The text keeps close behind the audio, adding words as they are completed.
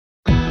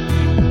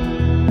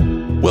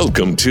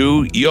Welcome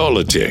to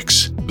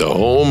Y'all-itics, the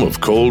home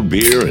of cold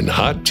beer and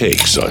hot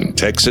takes on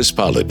Texas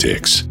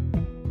politics.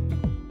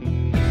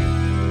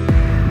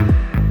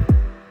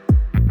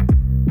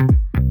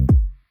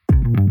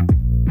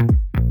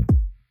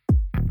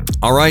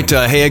 All right.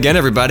 Hey again,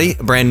 everybody.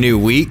 Brand new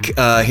week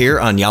here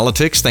on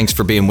Y'all-itics. Thanks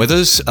for being with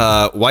us.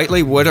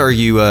 Whiteley, what are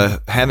you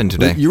having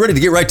today? You're ready to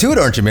get right to it,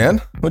 aren't you,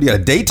 man? What, do you got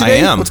a date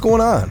today? I am. What's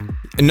going on?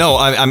 No,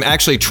 I'm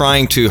actually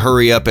trying to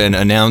hurry up and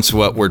announce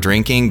what we're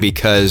drinking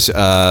because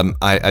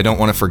I don't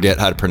want to forget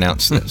how to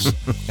pronounce this.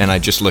 And I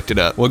just looked it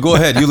up. Well, go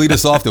ahead. You lead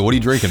us off, though. What are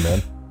you drinking,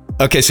 man?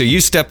 Okay, so you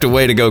stepped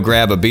away to go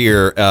grab a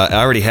beer. I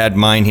already had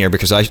mine here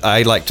because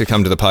I like to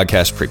come to the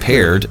podcast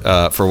prepared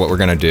for what we're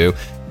going to do.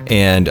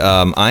 And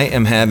I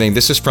am having,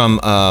 this is from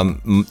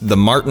the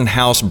Martin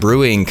House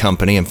Brewing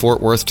Company in Fort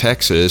Worth,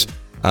 Texas,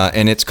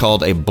 and it's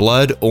called a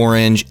Blood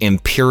Orange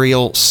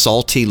Imperial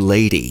Salty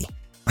Lady.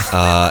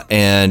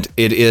 And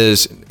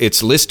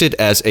it's listed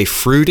as a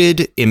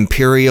fruited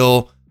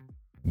Imperial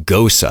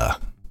Gose.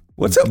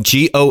 What's up?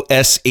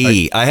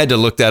 Gose. I had to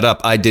look that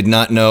up. I did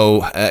not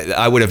know.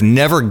 I would have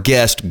never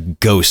guessed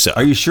Gose.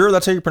 Are you sure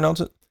that's how you pronounce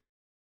it?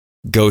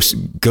 Gose.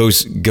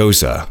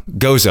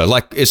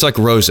 Like, it's like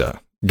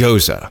Rosa.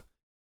 Gose.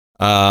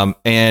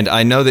 And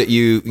I know that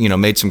you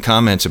made some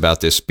comments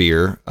about this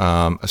beer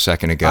a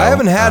second ago. I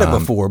haven't had it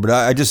before, but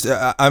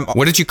I'm.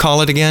 What did you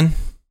call it again?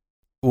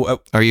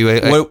 Are you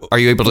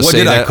able to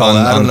say that on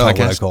the podcast? I don't know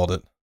what I called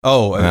it.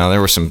 Oh, well,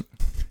 there were some.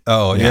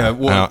 Oh yeah.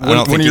 I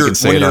don't think you can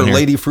say it on here.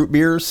 Lady fruit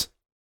beers.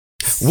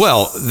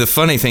 Well, the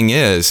funny thing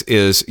is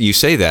you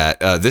say that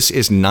this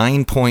is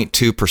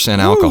 9.2%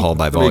 alcohol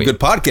by volume. Good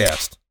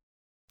podcast.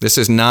 This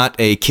is not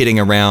a kidding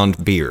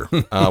around beer.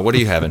 What are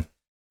you having?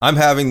 I'm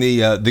having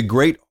the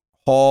Great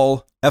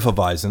Hall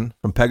Hefeweizen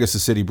from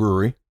Pegasus City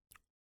Brewery.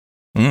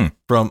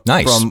 From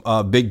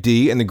Big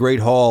D, and the Great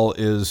Hall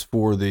is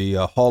for the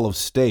Hall of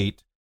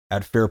State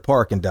at Fair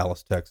Park in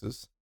Dallas,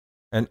 Texas.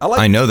 And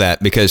I know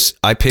that because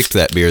I picked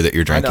that beer that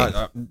you're drinking.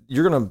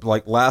 You're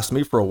gonna last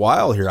me for a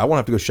while here. I won't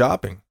have to go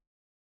shopping.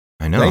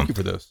 I know. Thank you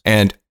for this.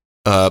 And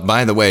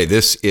by the way,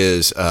 this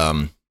is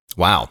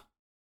sour.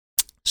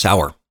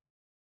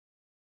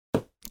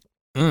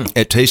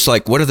 It tastes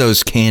like, what are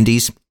those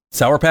candies?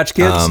 Sour Patch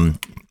Kids?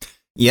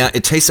 Yeah,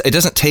 it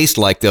doesn't taste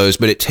like those,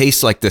 but it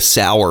tastes like the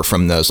sour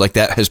from those. Like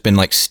that has been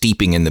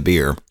steeping in the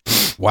beer.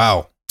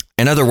 Wow.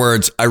 In other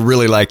words, I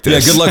really like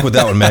this. Yeah, good luck with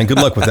that one, man. Good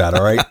luck with that,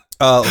 all right?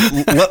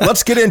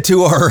 Let's get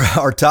into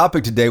our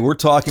topic today. We're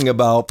talking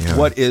about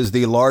what is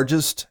the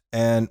largest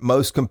and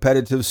most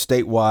competitive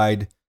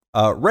statewide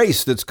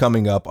race that's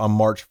coming up on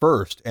March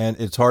 1st. And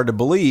it's hard to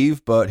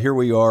believe, but here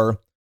we are,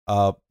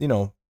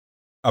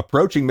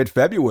 approaching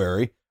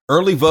mid-February.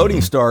 Early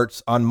voting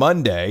starts on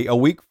Monday, a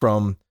week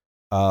from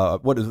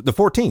the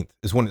 14th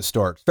is when it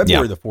starts.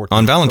 February the 14th.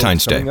 On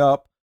Valentine's Day. Coming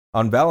up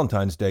on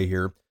Valentine's Day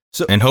here.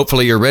 So, and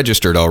hopefully you're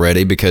registered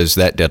already because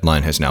that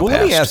deadline has now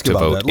passed to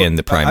vote in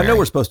the primary. I know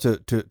we're supposed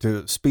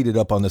to speed it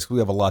up on this. We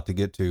have a lot to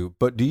get to,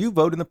 but do you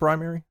vote in the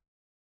primary?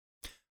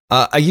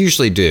 I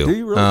usually do. Do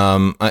you really?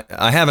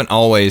 I haven't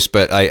always,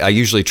 but I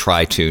usually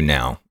try to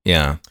now.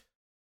 Yeah.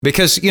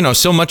 Because,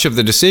 so much of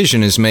the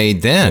decision is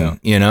made then,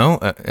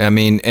 I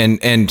mean,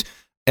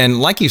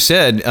 and like you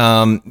said,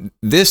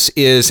 this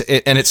is,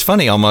 and it's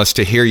funny almost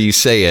to hear you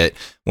say it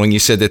when you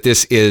said that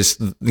this is,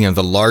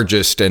 the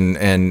largest and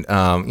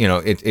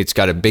it's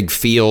got a big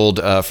field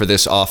for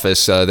this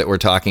office that we're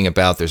talking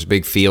about. There's a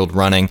big field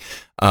running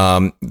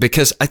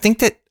because I think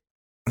that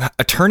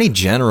Attorney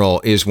General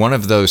is one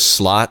of those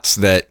slots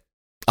that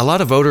a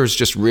lot of voters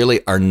just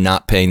really are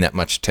not paying that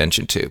much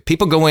attention to.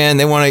 People go in,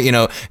 they want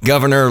to,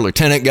 governor,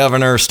 lieutenant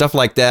governor, stuff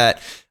like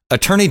that.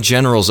 Attorney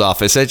General's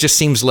office, that just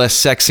seems less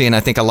sexy, and I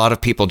think a lot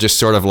of people just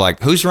sort of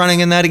who's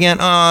running in that again?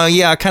 Oh,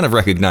 yeah, I kind of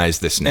recognize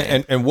this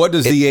name. And what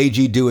does the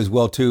AG do as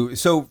well, too?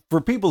 So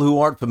for people who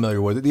aren't familiar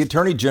with it, the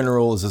Attorney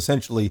General is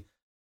essentially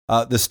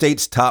the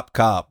state's top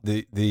cop,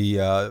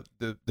 the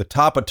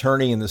top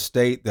attorney in the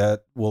state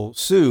that will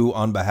sue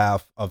on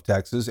behalf of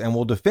Texas and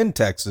will defend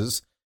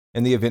Texas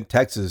in the event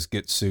Texas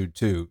gets sued,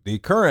 too. The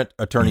current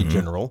Attorney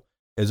General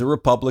is a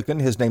Republican.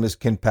 His name is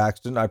Ken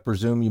Paxton. I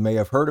presume you may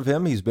have heard of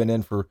him. He's been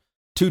in for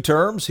 2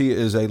 terms. He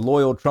is a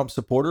loyal Trump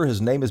supporter. His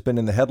name has been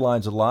in the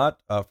headlines a lot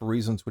for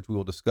reasons which we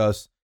will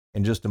discuss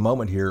in just a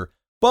moment here.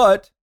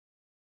 But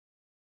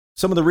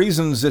some of the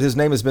reasons that his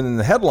name has been in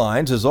the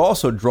headlines has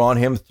also drawn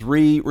him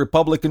 3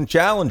 Republican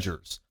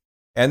challengers.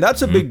 And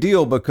that's a big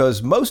deal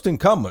because most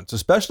incumbents,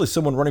 especially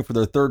someone running for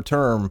their 3rd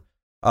term,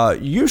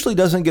 usually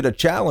doesn't get a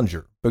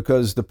challenger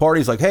because the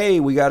party's like, hey,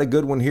 we got a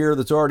good one here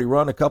that's already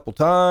run a couple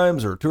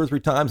times or 2 or 3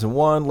 times and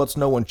won. Let's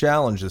no one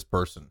challenge this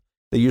person.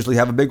 They usually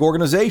have a big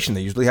organization.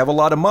 They usually have a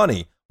lot of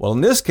money. Well, in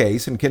this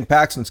case, in Ken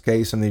Paxton's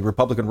case, in the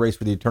Republican race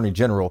for the Attorney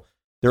General,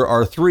 there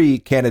are 3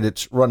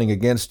 candidates running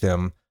against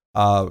him.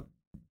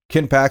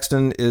 Ken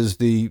Paxton is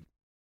the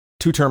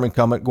 2-term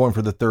incumbent going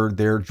for the 3rd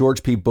there.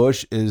 George P.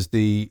 Bush is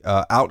the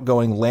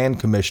outgoing land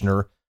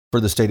commissioner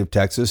for the state of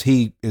Texas.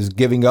 He is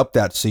giving up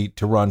that seat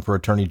to run for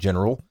Attorney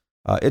General.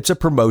 It's a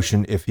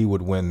promotion if he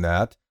would win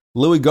that.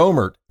 Louis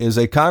Gohmert is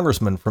a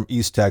congressman from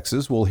East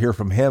Texas. We'll hear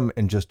from him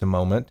in just a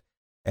moment.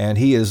 And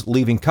he is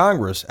leaving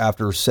Congress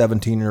after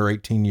 17 or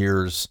 18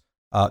 years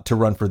to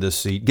run for this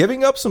seat,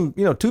 giving up some,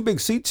 two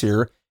big seats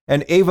here.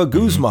 And Eva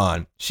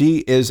Guzman, she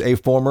is a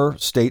former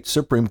state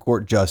Supreme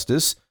Court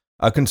justice,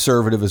 a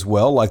conservative as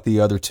well, like the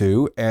other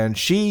two. And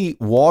she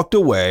walked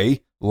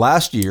away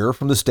last year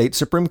from the state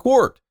Supreme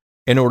Court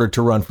in order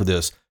to run for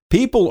this.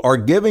 People are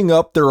giving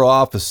up their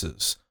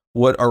offices,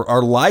 what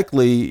are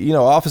likely,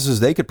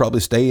 offices they could probably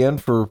stay in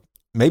for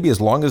maybe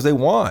as long as they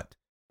want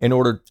in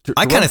order to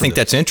I kind of think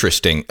that's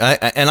interesting.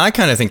 I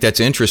kind of think that's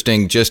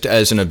interesting just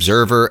as an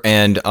observer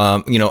and,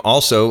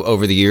 also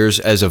over the years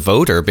as a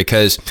voter,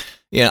 because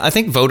I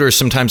think voters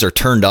sometimes are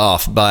turned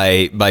off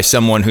by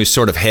someone who's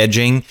sort of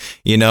hedging,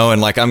 and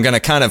like, I'm going to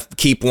kind of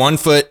keep one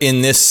foot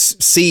in this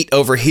seat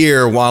over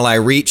here while I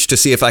reach to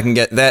see if I can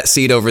get that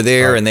seat over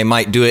there. Right. And they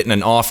might do it in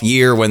an off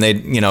year when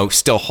they,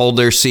 still hold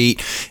their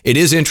seat. It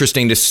is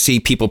interesting to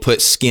see people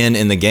put skin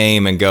in the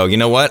game and go, you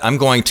know what, I'm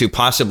going to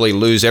possibly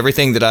lose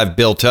everything that I've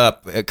built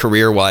up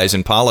career-wise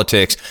in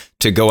politics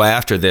to go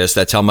after this.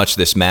 That's how much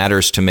this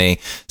matters to me.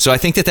 So I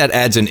think that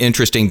adds an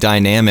interesting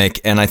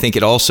dynamic. And I think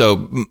it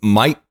also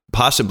might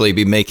possibly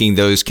be making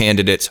those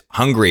candidates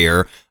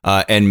hungrier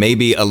and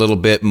maybe a little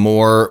bit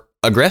more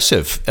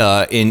aggressive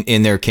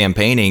in their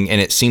campaigning.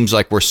 And it seems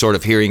like we're sort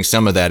of hearing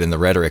some of that in the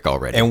rhetoric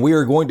already. And we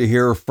are going to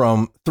hear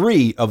from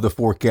 3 of the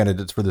 4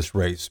 candidates for this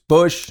race: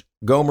 Bush,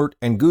 Gohmert,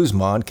 and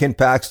Guzman. Ken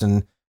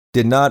Paxton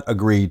did not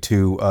agree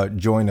to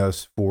join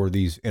us for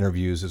these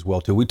interviews as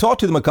well, too. We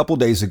talked to them a couple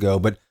days ago,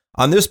 but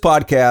on this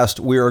podcast,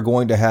 we are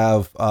going to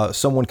have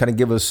someone kind of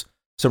give us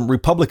some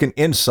Republican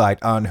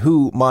insight on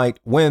who might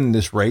win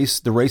this race.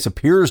 The race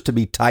appears to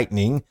be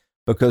tightening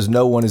because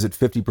no one is at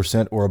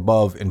 50% or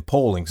above in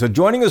polling. So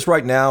joining us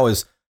right now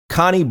is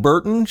Connie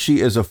Burton. She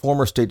is a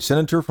former state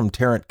senator from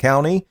Tarrant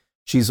County.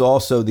 She's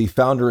also the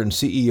founder and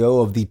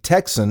CEO of the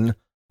Texan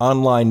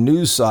online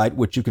news site,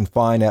 which you can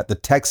find at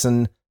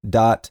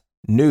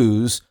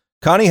thetexan.news.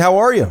 Connie, how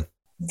are you?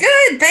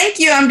 Good. Thank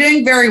you. I'm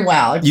doing very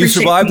well. You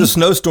survived the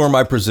snowstorm,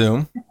 I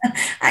presume.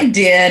 I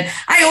did.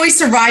 I always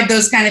survive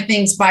those kind of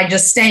things by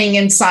just staying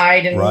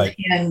inside and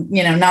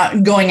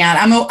not going out.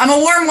 I'm a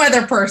warm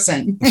weather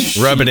person.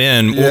 Rub it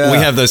in. Yeah. We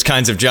have those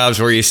kinds of jobs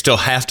where you still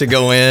have to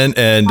go in,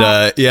 and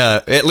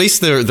at least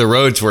the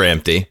roads were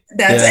empty.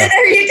 That's it.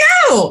 There you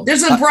go.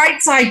 There's a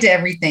bright side to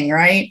everything,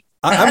 right?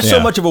 I'm so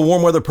much of a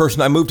warm weather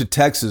person. I moved to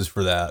Texas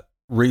for that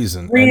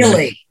reason.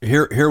 Really?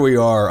 Here we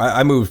are.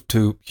 I moved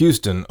to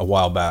Houston a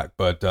while back,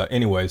 but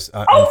anyways,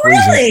 I'm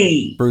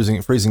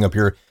freezing up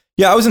here.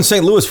 Yeah, I was in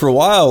St. Louis for a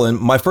while, and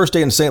my first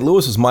day in St.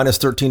 Louis was minus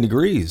 13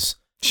 degrees.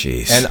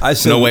 Jeez. And I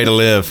said, no way to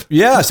live.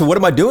 Yeah. So what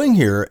am I doing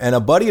here? And a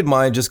buddy of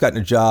mine just gotten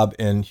a job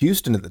in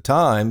Houston at the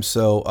time.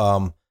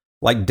 So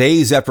like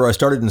days after I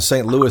started in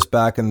St. Louis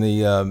back in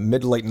the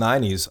mid to late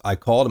 90s, I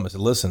called him. I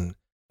said, listen,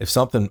 if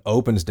something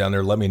opens down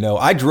there, let me know.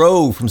 I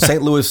drove from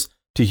St. Louis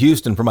to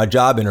Houston for my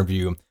job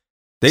interview.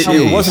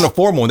 It wasn't a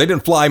formal one. They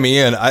didn't fly me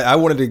in. I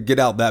wanted to get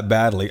out that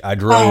badly. I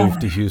drove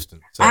to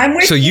Houston.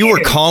 So you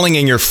were calling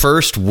in your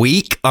first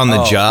week on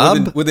the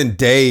job? Within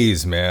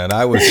days, man.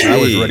 I was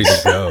ready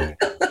to go.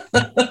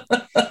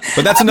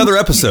 But that's another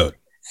episode.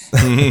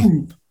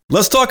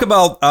 Let's talk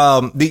about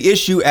the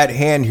issue at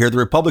hand here, the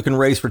Republican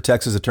race for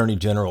Texas Attorney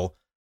General.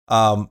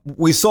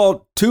 We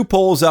saw 2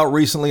 polls out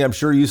recently. I'm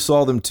sure you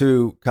saw them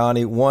too,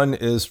 Connie. One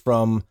is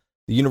from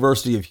the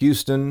University of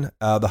Houston,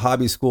 the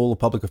Hobby School of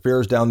Public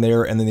Affairs down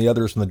there, and then the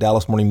other is from the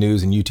Dallas Morning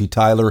News and UT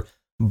Tyler.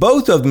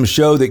 Both of them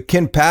show that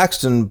Ken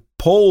Paxton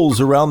polls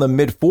around the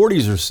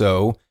mid-40s or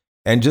so.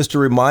 And just a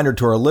reminder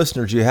to our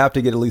listeners, you have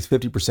to get at least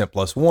 50%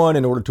 plus 1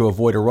 in order to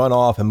avoid a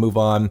runoff and move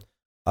on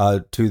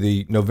to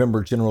the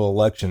November general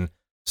election.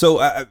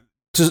 So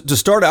to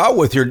start out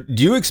with here,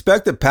 do you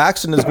expect that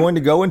Paxton is going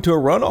to go into a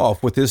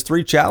runoff with his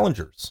 3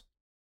 challengers?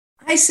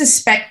 I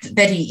suspect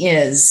that he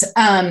is.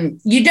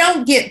 You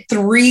don't get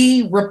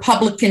 3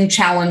 Republican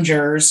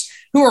challengers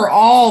who are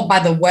all, by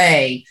the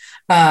way,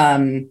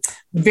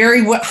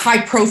 very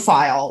high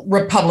profile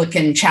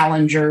Republican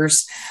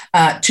challengers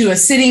to a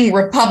sitting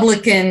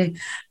Republican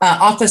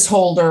office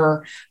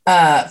holder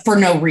for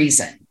no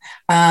reason.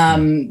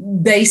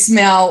 They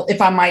smell,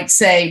 if I might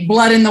say,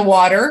 blood in the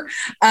water.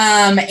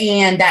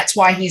 And that's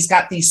why he's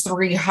got these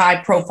 3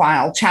 high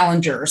profile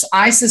challengers.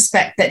 I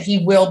suspect that he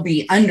will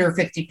be under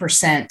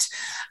 50%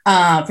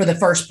 for the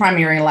first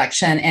primary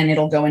election, and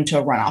it'll go into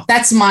a runoff.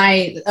 That's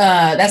my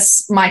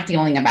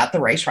feeling about the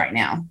race right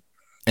now.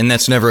 And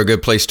that's never a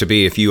good place to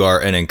be if you are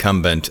an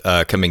incumbent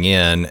coming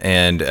in.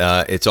 And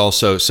it's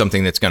also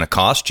something that's going to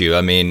cost you.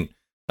 I mean,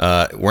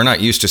 we're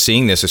not used to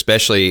seeing this,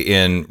 especially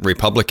in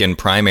Republican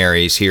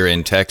primaries here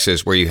in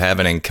Texas, where you have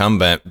an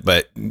incumbent,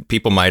 but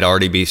people might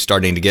already be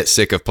starting to get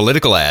sick of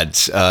political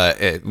ads.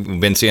 We've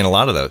been seeing a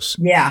lot of those.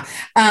 Yeah.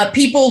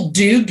 People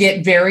do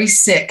get very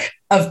sick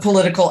of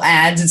political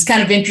ads. It's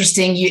kind of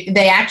interesting.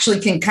 They actually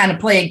can kind of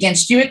play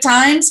against you at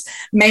times.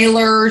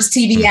 Mailers,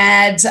 TV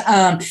ads.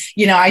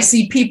 I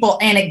see people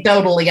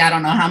anecdotally, I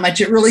don't know how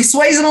much it really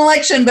sways an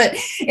election, but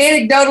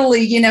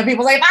anecdotally,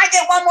 people say, if I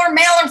get one more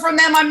mailer from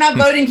them, I'm not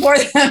voting for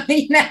them.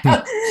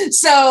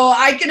 So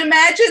I can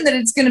imagine that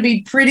it's going to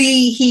be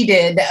pretty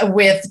heated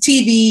with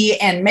TV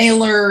and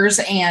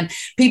mailers and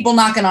people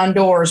knocking on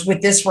doors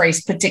with this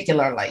race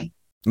particularly.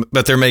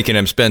 But they're making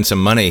him spend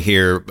some money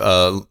here,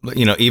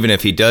 even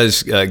if he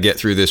does get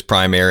through this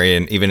primary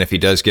and even if he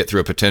does get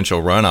through a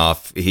potential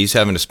runoff, he's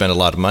having to spend a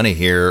lot of money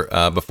here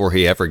before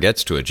he ever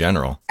gets to a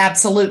general.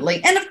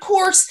 Absolutely. And of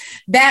course,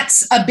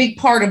 that's a big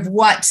part of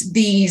what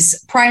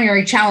these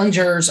primary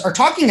challengers are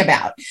talking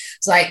about.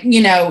 It's like,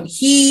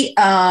 he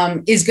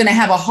is going to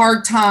have a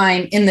hard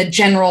time in the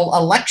general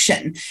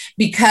election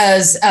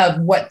because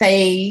of what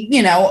they,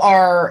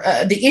 are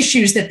the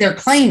issues that they're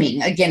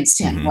claiming against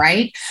him,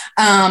 right?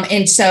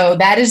 And so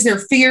that is their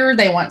fear.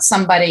 They want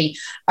somebody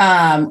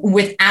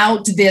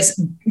without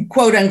this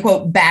quote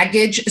unquote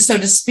baggage, so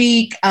to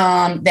speak,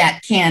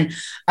 that can,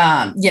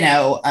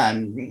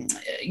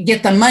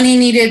 get the money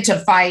needed to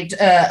fight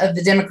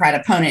the Democrat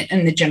opponent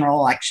in the general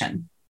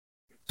election.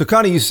 So,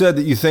 Connie, you said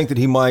that you think that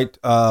he might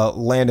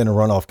land in a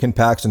runoff. Ken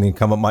Paxton, the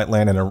incumbent, might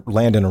land in a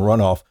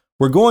runoff.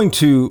 We're going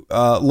to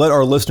let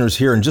our listeners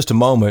hear in just a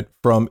moment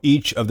from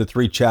each of the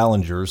three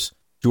challengers.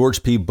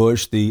 George P.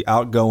 Bush, the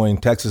outgoing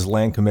Texas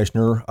Land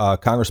Commissioner,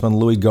 Congressman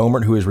Louis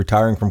Gohmert, who is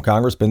retiring from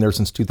Congress, been there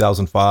since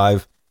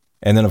 2005,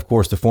 and then, of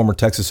course, the former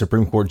Texas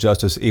Supreme Court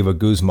Justice Eva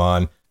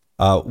Guzman.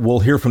 We'll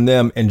hear from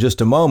them in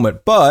just a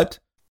moment, but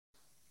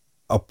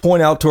I'll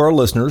point out to our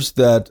listeners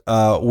that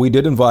we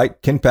did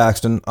invite Ken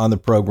Paxton on the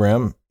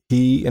program.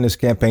 He and his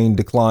campaign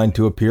declined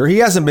to appear. He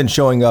hasn't been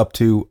showing up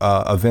to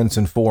events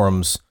and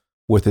forums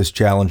with his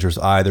challengers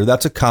either.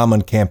 That's a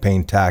common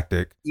campaign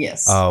tactic.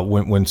 Yes.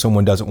 When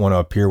someone doesn't want to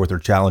appear with their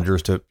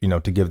challengers to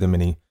give them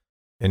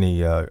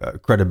any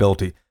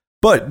credibility.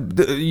 But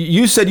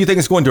you said you think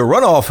it's going to a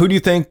runoff. Who do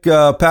you think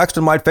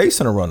Paxton might face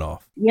in a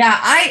runoff? Yeah,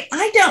 I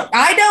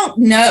don't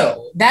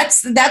know.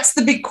 That's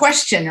the big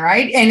question,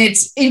 right? And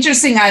it's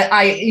interesting.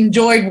 I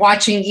enjoyed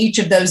watching each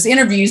of those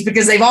interviews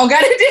because they've all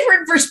got a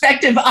different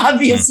perspective,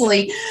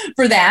 obviously,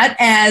 for that.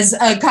 As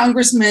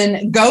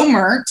Congressman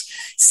Gohmert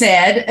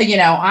said,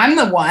 I'm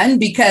the one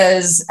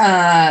because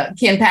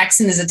Ken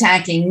Paxton is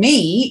attacking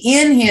me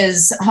in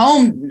his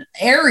home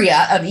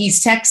area of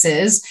East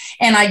Texas,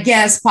 and I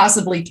guess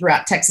possibly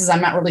throughout Texas.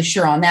 I'm not really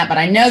sure on that, but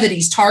I know that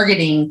he's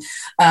targeting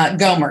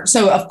Gohmert.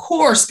 So, of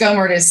course,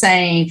 Gohmert is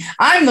saying,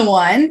 I'm the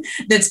one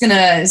that's going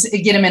to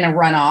get him in a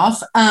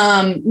runoff.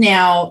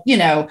 Now,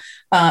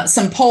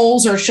 some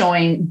polls are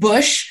showing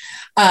Bush,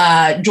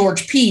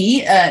 George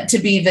P. To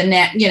be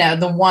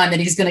the one that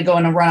he's going to go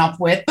in a runoff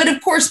with. But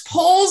of course,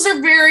 polls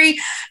are very,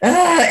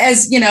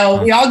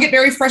 we all get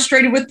very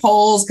frustrated with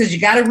polls because you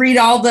got to read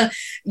all the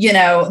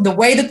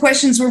way the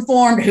questions were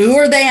formed. Who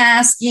are they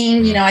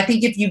asking? I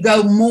think if you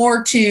go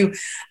more to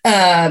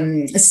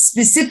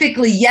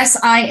specifically, yes,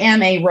 I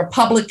am a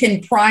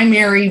Republican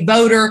primary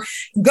voter,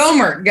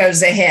 Gohmert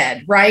goes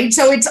ahead, right?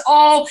 So it's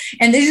all,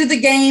 and these are the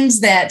games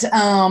that,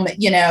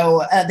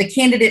 the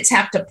candidates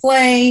have to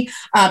play.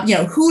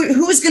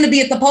 Who is going to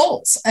be at the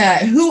polls?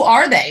 Who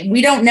are they?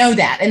 We don't know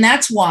that. And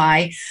that's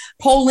why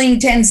polling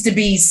tends to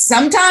be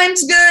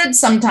sometimes good,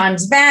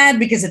 sometimes bad,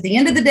 because at the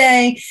end of the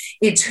day,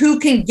 it's who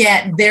can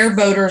get their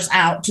voters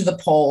out to the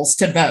polls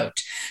to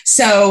vote.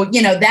 So,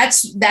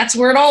 that's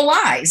where it all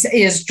lies.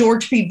 Is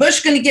George P.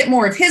 Bush going to get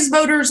more of his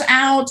voters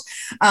out?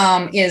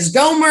 Is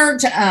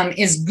Gohmert?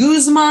 Is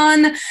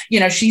Guzman?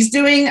 She's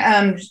doing,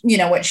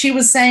 what she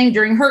was saying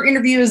during her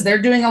interview is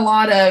they're doing a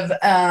lot of,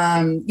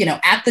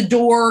 at the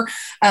door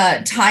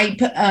type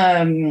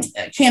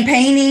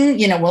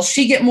campaigning. Will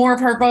she get more of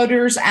her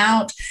voters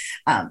out?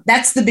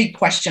 That's the big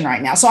question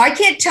right now. So I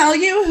can't tell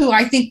you who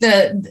I think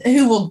Ken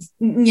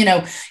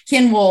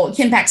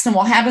Paxton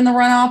will have in the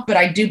runoff, but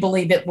I do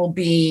believe it will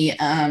be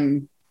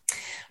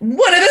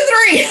one of the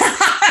three.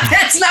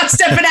 That's not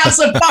stepping out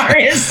so far,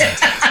 is it?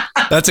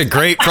 That's a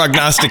great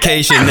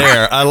prognostication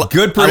there.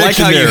 Good prediction. I like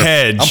how there. You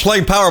hedge. I'm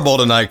playing Powerball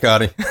tonight,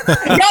 Connie.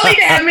 Y'all need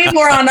to have me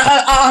more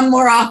on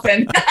more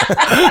often.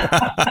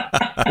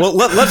 Well,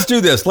 let's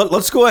do this.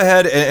 Let's go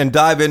ahead and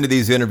dive into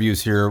these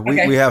interviews here.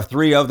 We have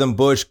three of them: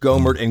 Bush,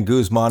 Gohmert, and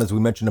Guzman, as we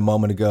mentioned a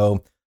moment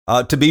ago.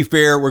 To be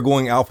fair, we're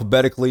going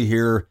alphabetically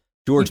here.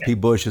 George P.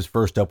 Bush is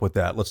first up with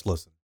that. Let's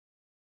listen.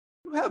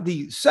 You have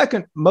the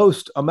second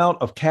most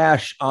amount of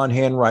cash on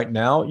hand right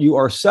now. You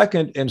are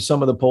second in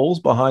some of the polls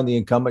behind the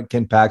incumbent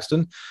Ken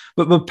Paxton,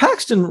 but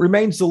Paxton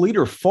remains the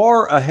leader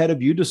far ahead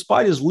of you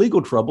despite his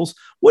legal troubles.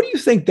 What do you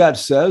think that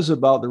says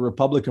about the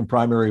Republican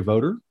primary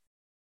voter?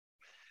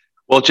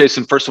 Well,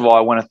 Jason, first of all, I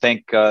want to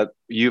thank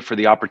you for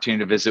the opportunity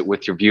to visit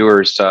with your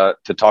viewers to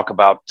talk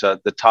about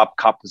the top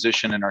cop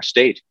position in our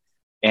state.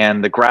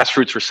 And the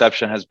grassroots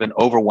reception has been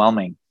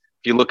overwhelming.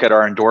 If you look at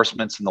our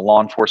endorsements in the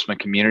law enforcement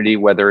community,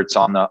 whether it's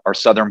on our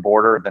southern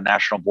border, the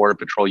National Border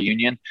Patrol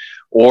Union,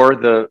 or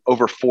the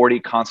over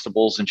 40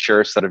 constables and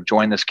sheriffs that have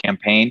joined this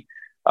campaign,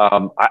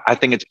 I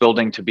think it's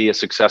building to be a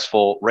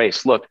successful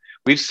race. Look,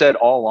 we've said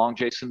all along,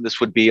 Jason, this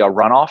would be a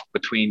runoff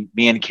between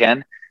me and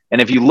Ken. And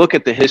if you look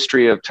at the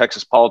history of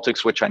Texas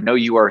politics, which I know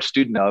you are a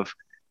student of,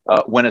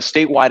 when a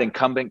statewide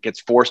incumbent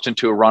gets forced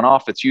into a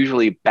runoff, it's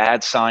usually a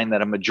bad sign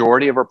that a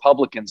majority of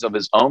Republicans of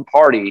his own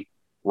party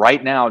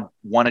right now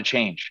want to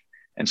change.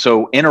 And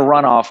so in a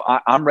runoff,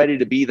 I'm ready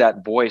to be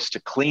that voice to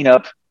clean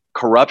up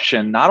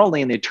corruption, not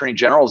only in the Attorney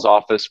General's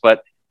office,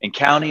 but in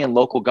county and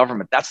local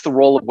government. That's the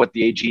role of what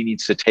the AG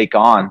needs to take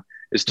on,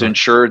 is to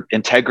ensure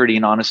integrity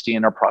and honesty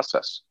in our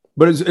process.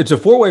 But it's a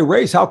four-way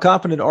race. How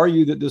confident are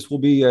you that this will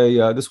be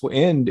this will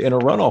end in a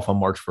runoff on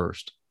March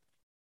 1st?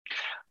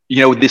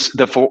 You know,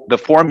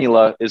 the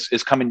formula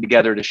is coming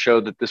together to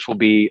show that this will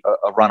be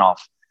a runoff.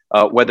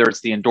 Whether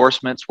it's the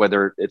endorsements,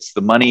 whether it's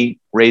the money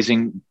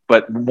raising,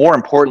 but more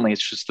importantly,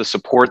 it's just the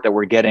support that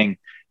we're getting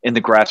in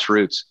the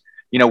grassroots.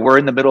 You know, we're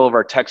in the middle of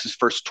our Texas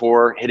First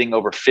tour, hitting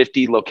over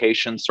 50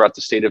 locations throughout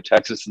the state of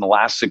Texas in the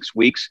last 6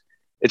 weeks.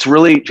 It's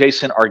really,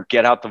 Jason, our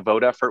get out the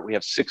vote effort. We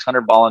have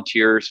 600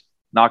 volunteers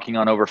knocking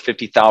on over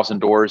 50,000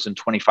 doors and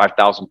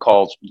 25,000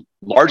 calls,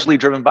 largely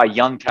driven by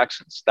young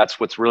Texans. That's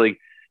what's really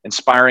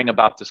inspiring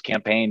about this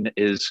campaign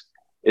is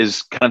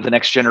kind of the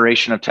next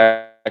generation of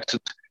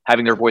Texans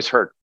having their voice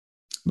heard.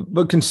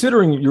 But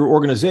considering your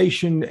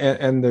organization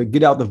and the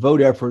get out the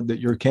vote effort that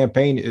your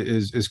campaign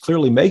is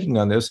clearly making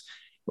on this,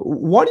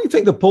 why do you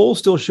think the polls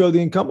still show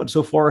the incumbent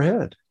so far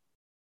ahead?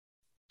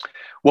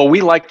 Well,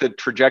 we like the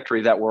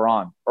trajectory that we're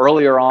on.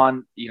 Earlier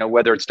on, you know,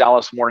 whether it's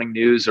Dallas Morning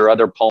News or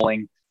other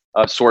polling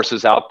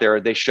sources out there,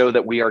 they show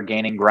that we are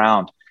gaining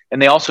ground.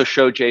 And they also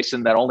show,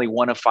 Jason, that only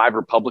 1 of 5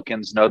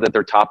 Republicans know that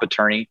their top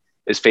attorney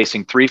is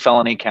facing 3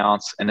 felony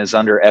counts and is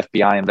under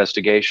FBI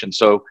investigation.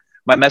 So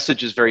my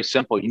message is very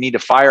simple. You need to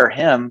fire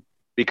him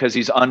because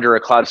he's under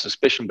a cloud of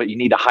suspicion, but you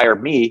need to hire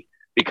me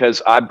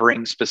because I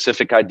bring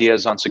specific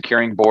ideas on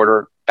securing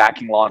border,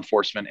 backing law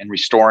enforcement, and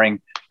restoring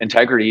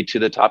integrity to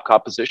the top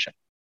cop position.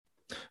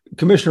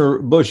 Commissioner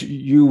Bush,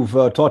 you've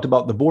talked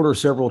about the border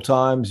several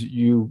times.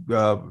 You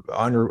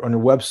on your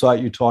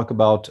website, you talk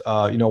about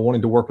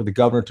wanting to work with the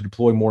governor to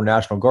deploy more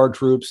National Guard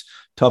troops,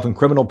 toughen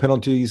criminal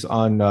penalties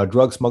on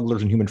drug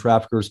smugglers and human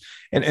traffickers,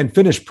 and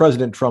finish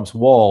President Trump's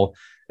wall.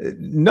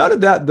 None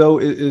of that, though,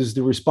 is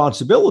the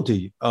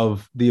responsibility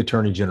of the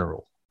Attorney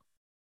General.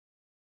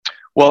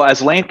 Well,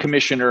 as land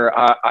commissioner,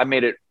 I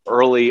made it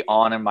early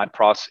on in my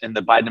process in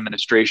the Biden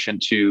administration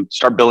to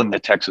start building the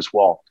Texas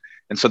wall.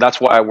 And so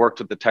that's why I worked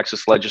with the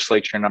Texas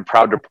legislature. And I'm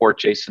proud to report,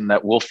 Jason,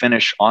 that we'll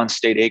finish on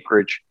state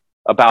acreage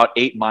about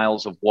 8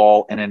 miles of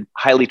wall in a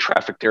highly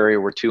trafficked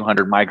area where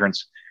 200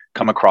 migrants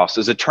come across.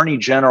 As Attorney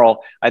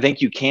General, I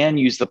think you can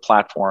use the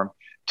platform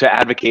to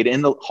advocate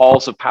in the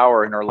halls of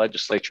power in our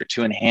legislature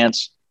to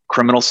enhance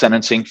criminal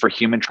sentencing for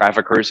human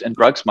traffickers and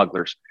drug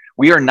smugglers.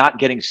 We are not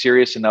getting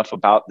serious enough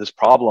about this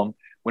problem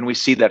when we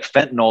see that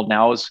fentanyl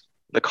now is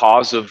the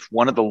cause of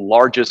one of the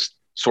largest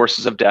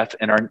sources of death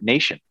in our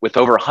nation, with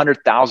over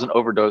 100,000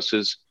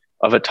 overdoses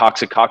of a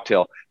toxic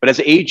cocktail. But as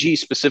AG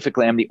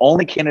specifically, I'm the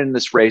only candidate in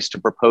this race to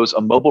propose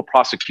a mobile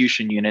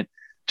prosecution unit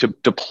to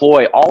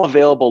deploy all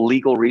available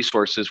legal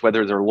resources,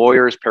 whether they're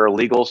lawyers,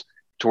 paralegals,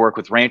 to work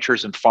with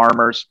ranchers and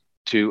farmers,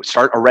 to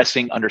start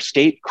arresting under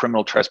state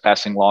criminal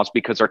trespassing laws,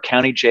 because our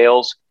county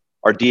jails,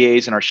 our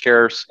DAs, and our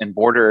sheriffs in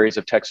border areas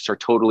of Texas are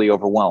totally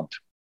overwhelmed.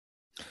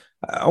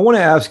 I want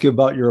to ask you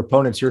about your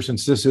opponents here,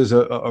 since this is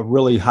a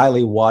really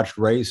highly watched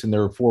race, and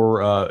there are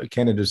 4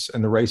 candidates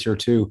in the race here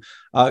too.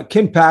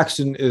 Ken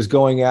Paxton is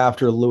going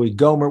after Louis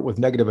Gohmert with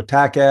negative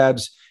attack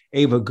ads.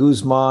 Ava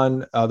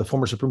Guzman, the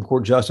former Supreme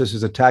Court justice,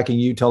 is attacking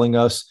you, telling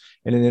us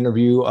in an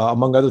interview,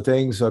 among other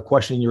things,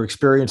 questioning your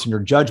experience and your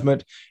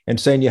judgment, and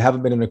saying you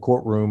haven't been in a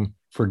courtroom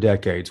for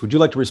decades. Would you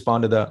like to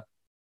respond to that?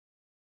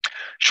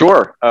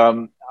 Sure.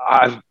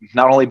 I've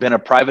not only been a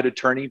private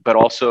attorney, but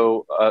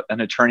also an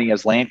attorney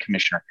as land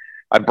commissioner.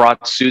 I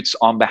brought suits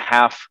on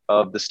behalf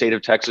of the state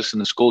of Texas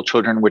and the school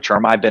children, which are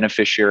my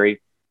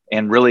beneficiary,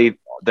 and really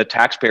the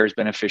taxpayers'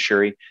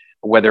 beneficiary,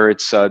 whether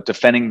it's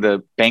defending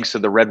the banks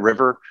of the Red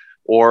River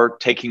or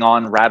taking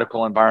on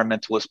radical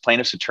environmentalist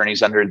plaintiffs'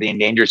 attorneys under the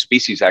Endangered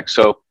Species Act.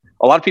 So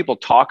a lot of people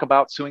talk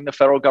about suing the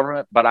federal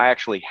government, but I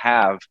actually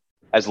have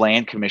as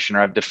land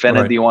commissioner. I've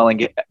defended the oil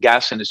and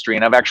gas industry,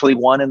 and I've actually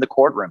won in the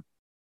courtroom.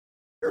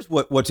 Here's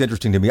what's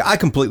interesting to me. I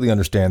completely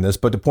understand this,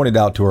 but to point it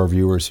out to our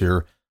viewers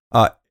here,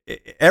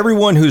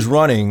 everyone who's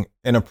running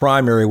in a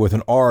primary with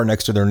an R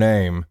next to their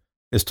name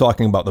is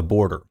talking about the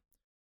border.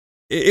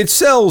 It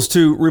sells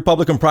to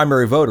Republican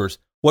primary voters.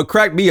 What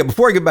cracked me up,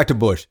 before I get back to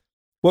Bush,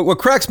 what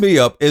cracks me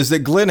up is that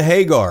Glenn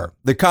Hagar,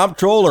 the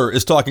comptroller,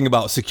 is talking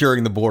about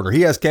securing the border.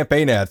 He has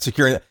campaign ads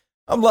securing it.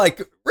 I'm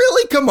like,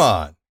 really? Come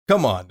on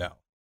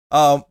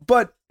now.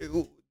 But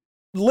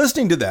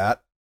listening to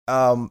that,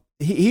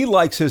 he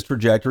likes his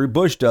trajectory.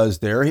 Bush does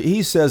there.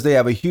 He says they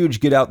have a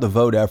huge get out the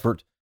vote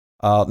effort,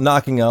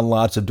 knocking on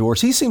lots of doors.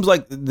 He seems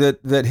like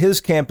that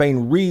his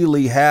campaign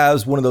really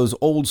has one of those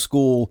old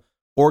school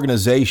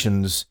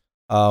organizations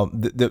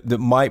that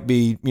might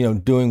be,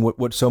 doing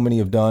what so many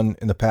have done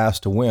in the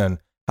past to win.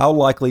 How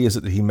likely is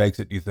it that he makes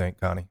it, do you think,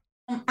 Connie?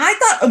 I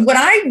thought what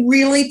I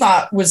really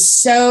thought was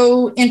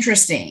so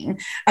interesting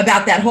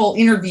about that whole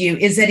interview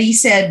is that he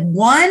said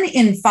 1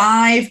 in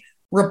 5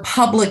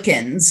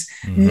 Republicans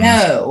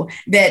know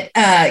that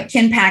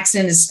Ken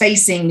Paxton is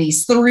facing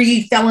these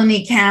 3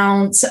 felony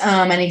counts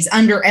and he's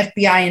under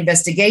FBI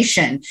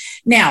investigation.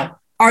 Now,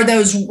 are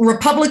those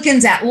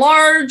Republicans at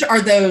large?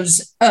 Are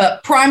those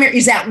primary?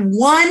 Is that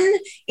 1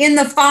 in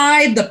the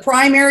 5, the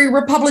primary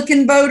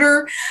Republican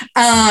voter?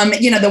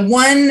 The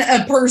one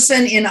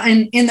person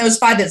in those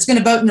 5 that's going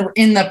to vote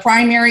in the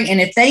primary. And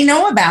if they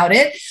know about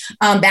it,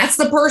 that's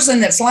the person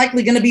that's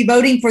likely going to be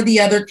voting for the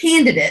other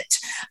candidate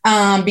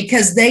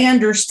because they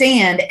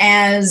understand,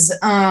 as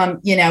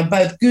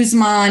both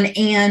Guzman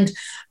and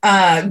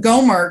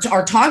Gohmert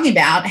are talking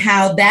about,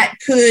 how that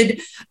could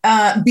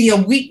be a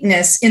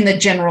weakness in the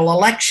general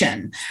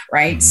election,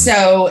 right?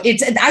 So I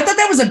thought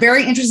that was a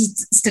very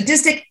interesting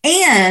statistic,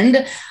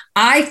 and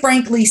I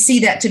frankly see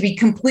that to be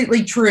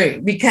completely true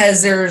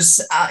because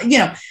there's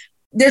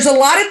a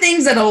lot of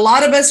things that a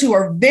lot of us who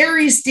are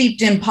very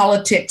steeped in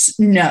politics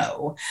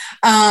know.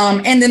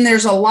 And then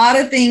there's a lot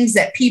of things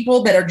that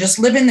people that are just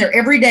living their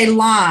everyday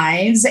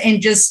lives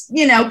and just,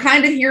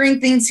 kind of hearing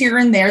things here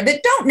and there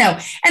that don't know.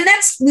 And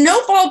that's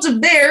no fault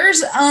of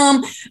theirs.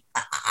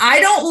 I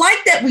don't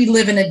like that we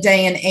live in a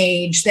day and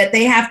age that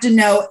they have to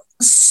know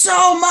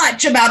so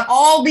much about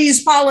all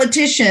these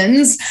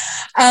politicians,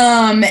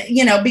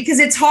 because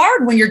it's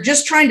hard when you're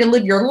just trying to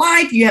live your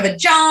life. You have a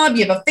job,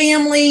 you have a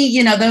family,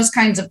 those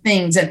kinds of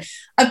things. And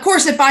of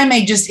course, if I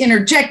may just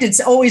interject, it's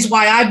always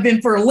why I've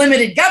been for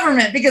limited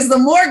government, because the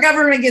more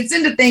government gets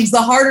into things,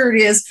 the harder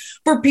it is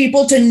for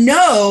people to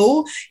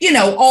know,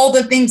 all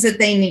the things that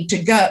they need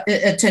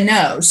to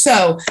know.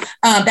 So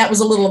that was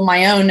a little of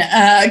my own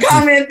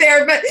comment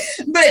there, but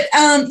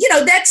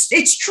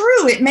it's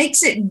true. It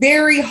makes it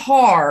very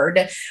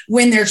hard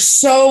when there's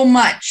so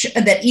much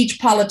that each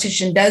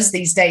politician does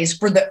these days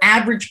for the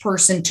average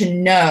person to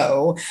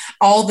know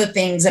all the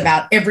things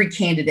about every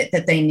candidate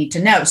that they need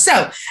to know.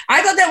 So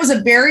I thought that was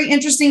a very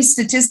interesting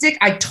statistic.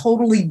 I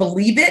totally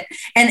believe it.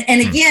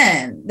 And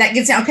again, that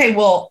gets, okay,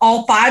 well,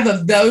 all 5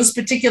 of those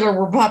particular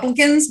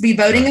Republicans be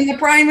voting in the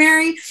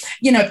primary.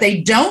 If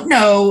they don't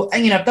know,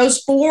 if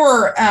those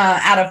 4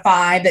 out of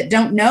 5 that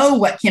don't know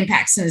what Ken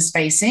Paxton is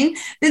facing,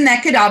 then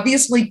that could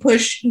obviously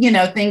push,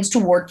 things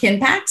toward Ken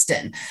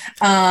Paxton.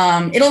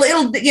 It'll,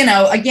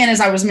 again, as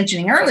I was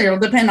mentioning earlier, it'll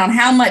depend on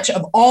how much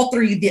of all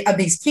 3 of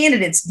these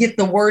candidates get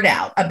the word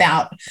out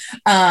about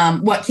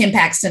what Ken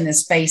Paxton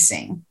is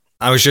facing.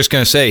 I was just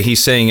going to say,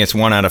 he's saying it's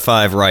 1 out of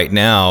 5 right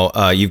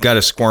now. You've got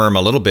to squirm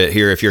a little bit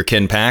here if you're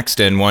Ken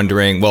Paxton,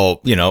 wondering, well,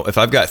 if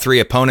I've got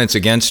 3 opponents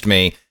against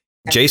me,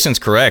 Jason's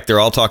correct. They're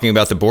all talking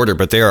about the border,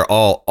 but they are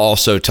all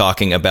also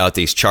talking about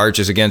these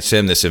charges against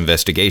him, this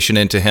investigation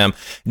into him.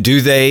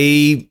 Do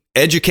they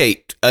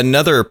educate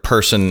another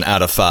person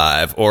out of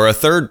 5 or a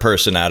third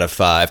person out of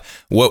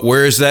 5?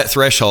 Where is that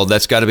threshold?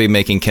 That's got to be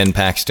making Ken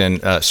Paxton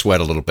sweat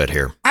a little bit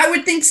here. I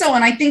would think so.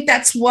 And I think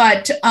that's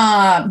what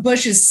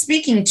Bush is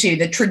speaking to,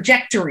 the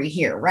trajectory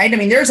here, right? I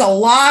mean, there's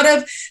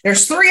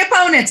 3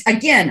 opponents,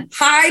 again,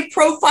 high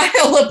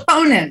profile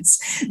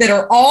opponents that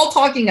are all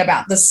talking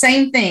about the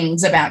same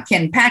things about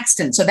Ken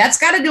Paxton. So that's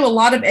got to do a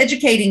lot of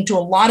educating to a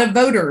lot of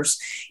voters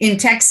in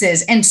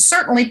Texas, and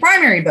certainly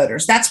primary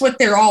voters. That's what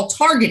they're all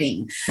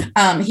targeting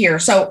here.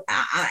 So,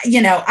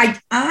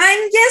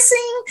 I'm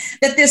guessing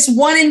that this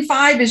 1 in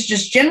 5 is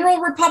just general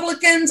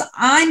Republicans.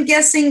 I'm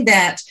guessing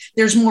that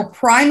there's more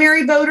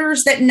primary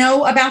voters that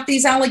know about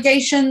these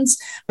allegations,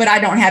 but I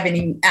don't have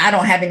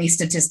any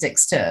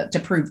statistics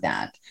to prove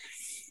that.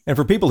 And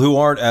for people who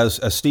aren't as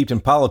steeped in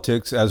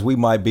politics as we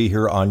might be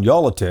here on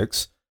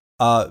Y'all-itics,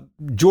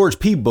 George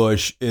P.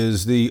 Bush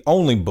is the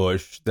only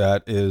Bush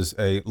that is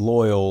a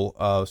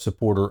loyal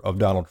supporter of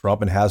Donald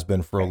Trump and has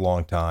been for a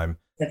long time.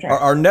 That's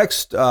right. Our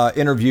next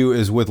interview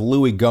is with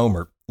Louis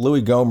Gohmert.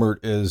 Louis Gohmert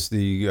is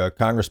the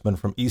congressman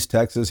from East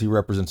Texas. He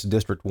represents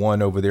District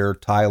 1 over there,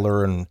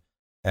 Tyler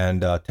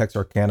and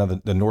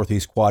Texarkana, the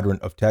northeast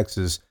quadrant of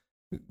Texas.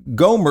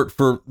 Gohmert,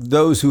 for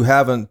those who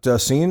haven't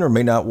seen or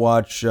may not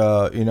watch,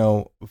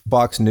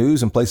 Fox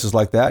News and places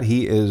like that,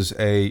 he is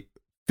a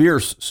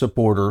fierce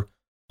supporter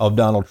of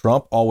Donald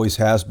Trump, always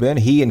has been.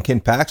 He and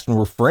Ken Paxton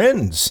were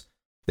friends.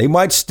 They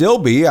might still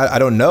be, I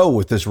don't know,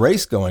 with this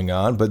race going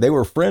on, but they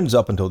were friends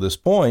up until this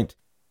point,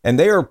 and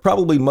they are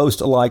probably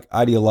most alike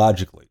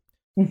ideologically.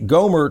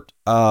 Gohmert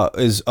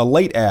is a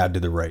late add to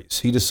the race.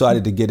 He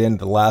decided to get in at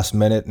the last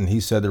minute, and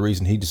he said the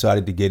reason he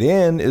decided to get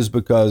in is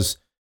because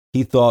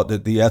he thought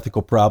that the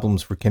ethical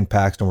problems for Ken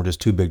Paxton were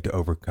just too big to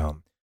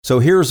overcome. So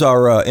here's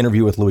our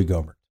interview with Louis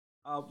Gohmert.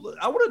 I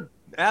want to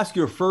ask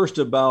you first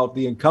about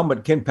the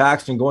incumbent Ken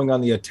Paxton going on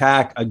the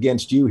attack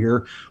against you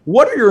here.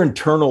 What are your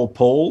internal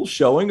polls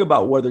showing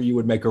about whether you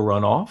would make a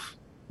runoff?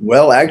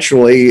 Well,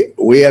 actually,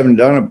 we haven't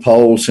done a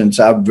poll since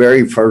I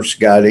very first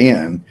got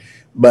in,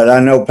 but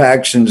I know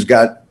Paxton's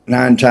got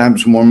 9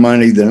 times more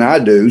money than I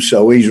do,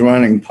 so he's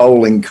running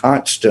polling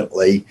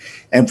constantly.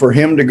 And for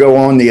him to go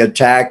on the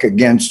attack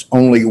against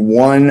only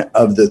one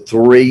of the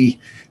 3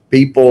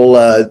 people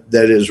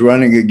that is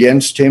running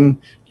against him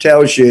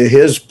tells you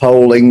his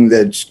polling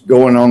that's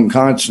going on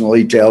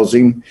constantly tells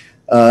him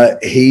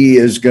he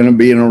is going to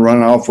be in a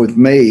runoff with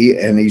me,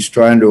 and he's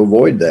trying to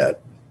avoid that.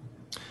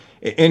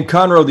 In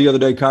Conroe the other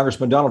day,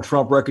 Congressman Donald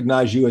Trump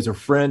recognized you as a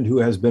friend who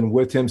has been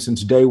with him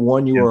since day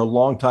one. You are a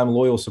longtime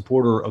loyal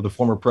supporter of the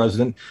former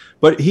president,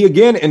 but he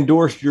again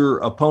endorsed your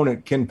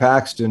opponent, Ken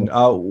Paxton.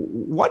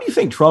 Why do you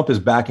think Trump is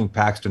backing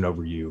Paxton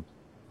over you?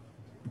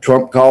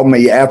 Trump called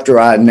me after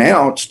I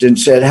announced and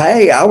said,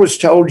 "Hey, I was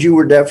told you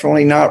were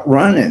definitely not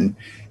running."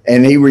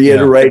 And he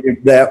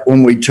reiterated that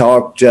when we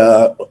talked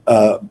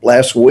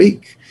last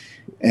week.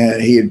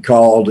 And he had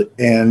called.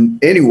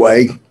 And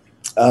anyway,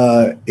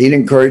 he'd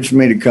encouraged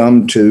me to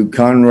come to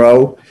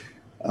Conroe.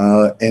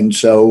 And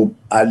so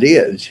I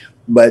did.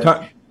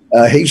 But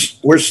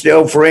we're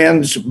still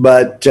friends.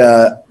 But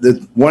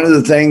one of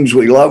the things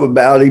we love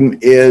about him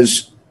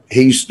is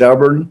he's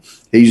stubborn.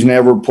 He's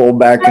never pulled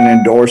back an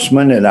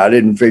endorsement, and I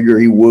didn't figure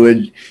he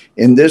would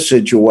in this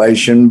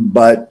situation.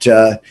 But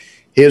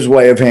his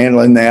way of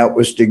handling that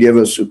was to give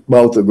us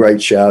both a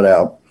great shout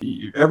out.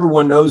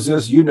 Everyone knows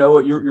this. You know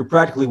it. You're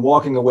practically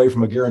walking away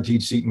from a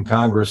guaranteed seat in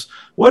Congress.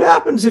 What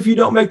happens if you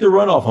don't make the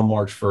runoff on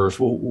March 1st?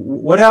 Well,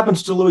 what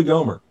happens to Louis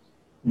Gohmert?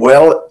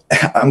 Well,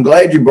 I'm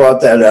glad you brought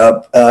that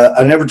up.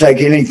 I never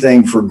take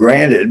anything for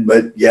granted,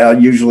 but yeah, I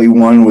usually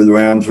won with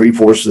around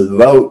 3/4 of the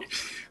vote.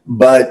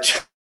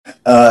 But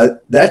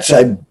that's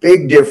a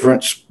big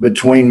difference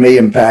between me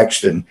and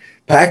Paxton.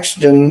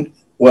 Paxton,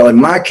 well, in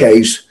my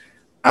case,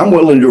 I'm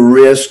willing to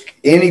risk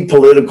any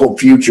political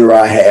future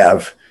I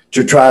have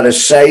to try to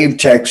save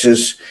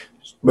Texas,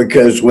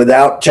 because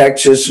without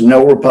Texas,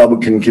 no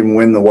Republican can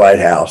win the White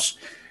House.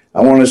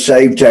 I want to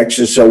save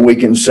Texas so we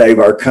can save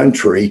our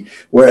country,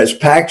 whereas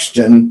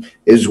Paxton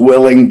is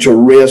willing to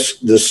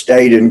risk the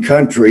state and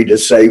country to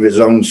save his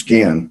own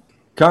skin.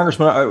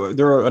 Congressman,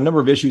 there are a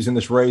number of issues in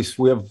this race.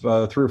 We have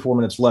 3 or 4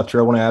 minutes left here.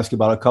 I want to ask you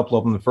about a couple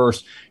of them. The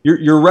first,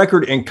 your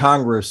record in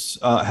Congress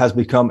has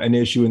become an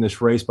issue in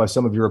this race by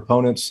some of your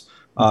opponents.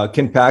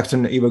 Ken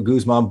Paxton and Eva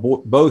Guzman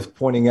both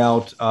pointing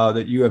out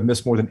that you have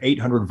missed more than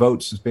 800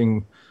 votes since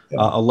being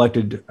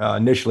elected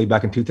initially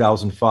back in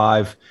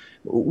 2005.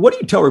 What do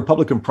you tell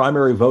Republican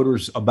primary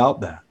voters about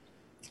that?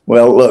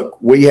 Well, look,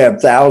 we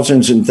have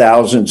thousands and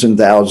thousands and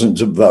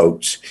thousands of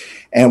votes.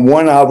 And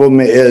one of them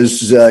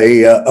is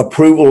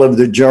approval of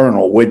the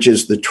journal, which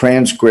is the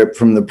transcript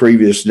from the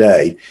previous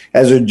day.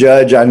 As a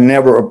judge, I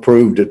never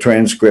approved a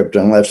transcript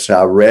unless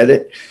I read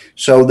it.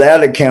 So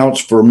that accounts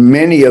for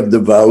many of the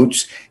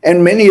votes,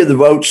 and many of the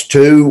votes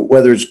too,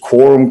 whether it's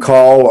quorum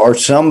call or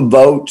some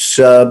votes,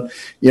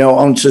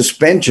 on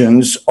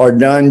suspensions are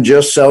done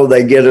just so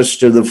they get us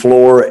to the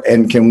floor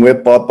and can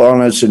whip up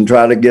on us and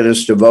try to get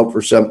us to vote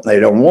for something they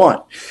don't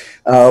want.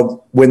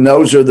 When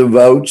those are the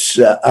votes,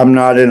 I'm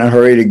not in a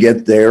hurry to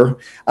get there.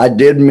 I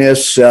did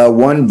miss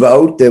one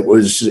vote that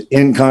was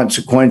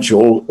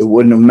inconsequential. It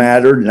wouldn't have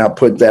mattered, and I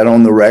put that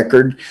on the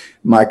record.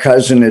 My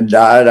cousin had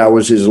died. I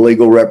was his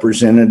legal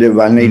representative.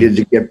 I needed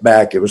to get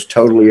back. It was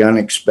totally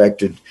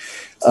unexpected.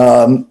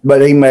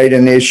 But he made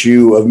an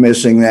issue of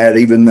missing that,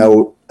 even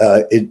though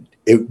it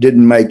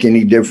didn't make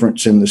any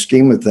difference in the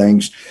scheme of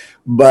things.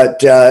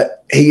 But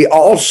he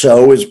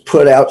also has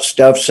put out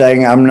stuff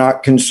saying I'm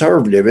not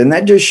conservative. And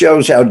that just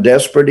shows how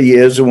desperate he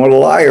is and what a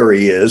liar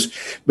he is.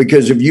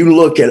 Because if you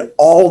look at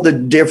all the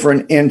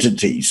different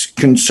entities,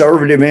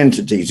 conservative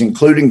entities,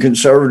 including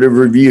Conservative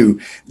Review,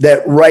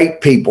 that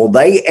rate people,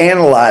 they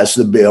analyze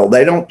the bill.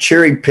 They don't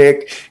cherry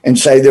pick and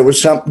say there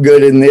was something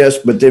good in this,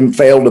 but then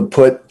fail to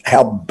put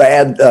how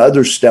bad the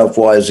other stuff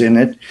was in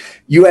it.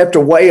 You have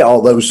to weigh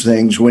all those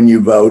things when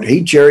you vote.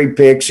 He cherry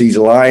picks, he's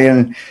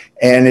lying.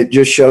 And it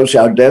just shows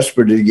how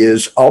desperate he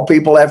is. All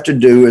people have to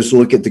do is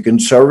look at the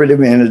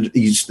conservative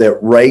entities that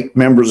rate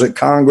members of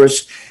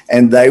Congress,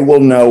 and they will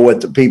know what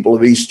the people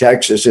of East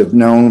Texas have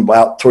known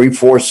about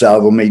 3/4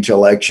 of them each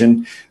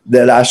election,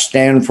 that I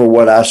stand for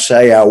what I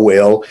say I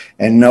will,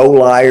 and no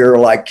liar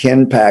like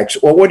Ken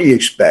Paxton. Well, what do you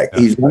expect?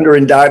 He's under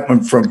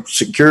indictment from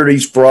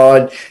securities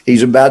fraud.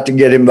 He's about to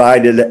get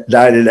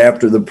indicted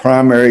after the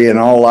primary in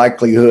all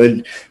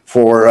likelihood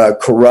for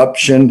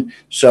corruption.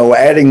 So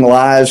adding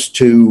lies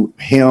to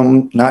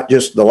him, not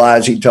just the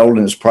lies he told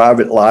in his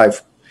private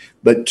life,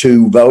 but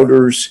to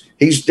voters,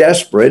 he's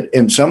desperate.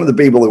 And some of the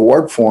people that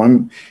work for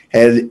him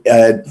had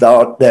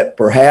thought that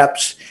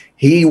perhaps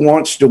he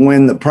wants to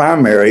win the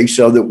primary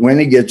so that when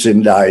he gets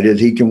indicted,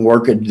 he can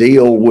work a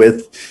deal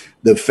with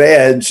the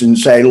feds and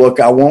say,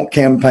 look, I won't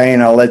campaign.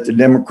 I'll let the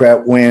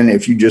Democrat win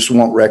if you just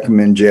won't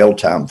recommend jail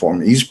time for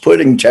me. He's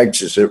putting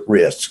Texas at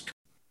risk.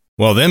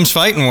 Well, them's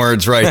fighting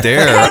words right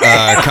there,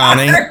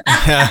 Connie.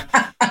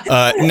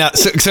 Now,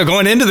 so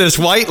going into this,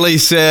 Whiteley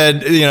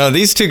said,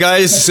 these two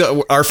guys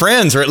are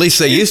friends, or at least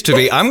they used to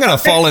be. I'm going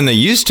to fall in the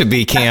used to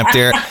be camp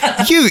there.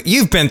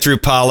 You've been through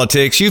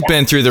politics. You've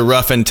been through the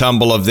rough and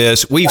tumble of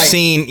this. We've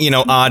seen,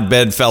 odd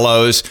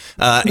bedfellows,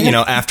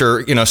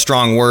 after,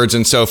 strong words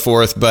and so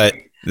forth. But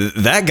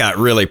That got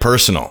really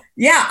personal.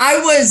 Yeah, I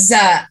was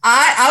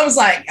I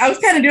was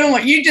kind of doing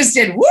what you just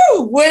did.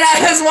 Woo! When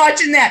I was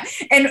watching that,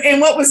 and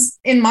what was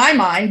in my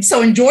mind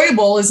so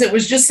enjoyable is it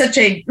was just such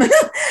a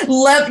it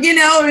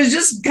was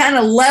just kind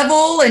of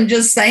level and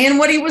just saying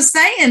what he was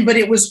saying, but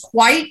it was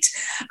quite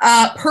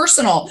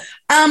personal.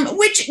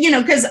 Which,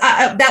 because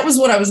that was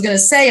what I was going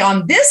to say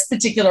on this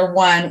particular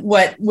one.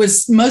 What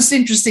was most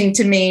interesting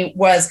to me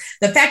was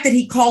the fact that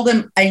he called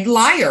him a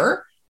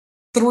liar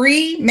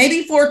 3,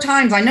 maybe 4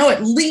 times. I know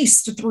at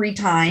least 3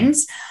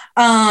 times.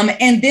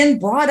 And then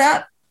brought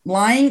up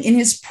lying in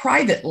his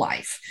private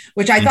life,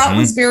 which I thought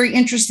was very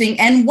interesting,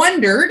 and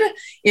wondered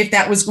if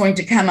that was going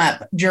to come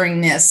up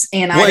during this.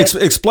 And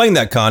explain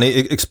that, Connie.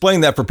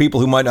 Explain that for people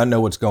who might not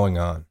know what's going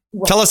on.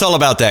 Tell us all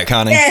about that,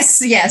 Connie.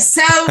 Yes.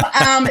 So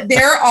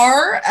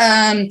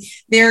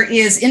there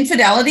is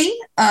infidelity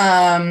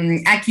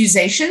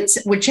accusations,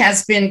 which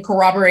has been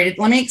corroborated.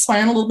 Let me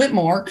explain a little bit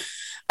more.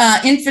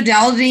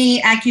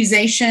 Infidelity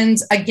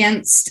accusations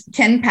against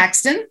Ken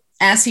Paxton,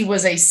 as he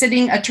was a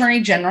sitting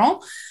attorney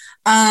general,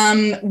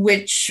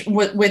 which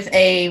with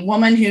a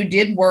woman who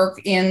did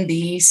work in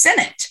the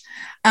Senate.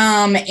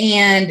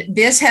 And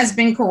this has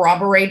been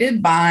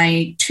corroborated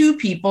by 2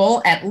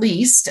 people, at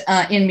least,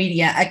 in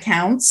media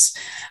accounts,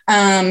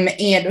 and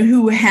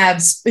who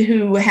have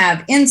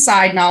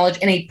inside knowledge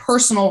and a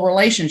personal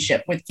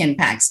relationship with Ken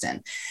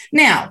Paxton.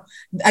 Now,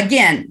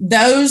 again,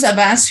 those of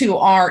us who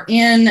are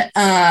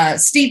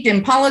steeped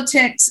in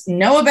politics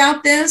know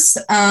about this.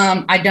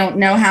 I don't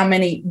know how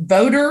many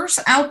voters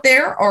out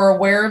there are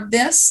aware of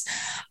this.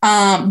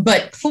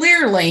 But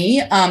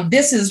clearly,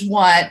 this is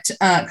what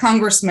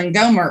Congressman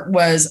Gohmert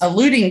was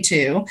alluding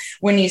to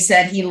when he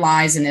said he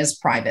lies in his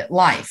private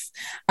life.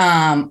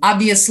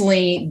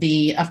 Obviously,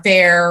 the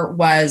affair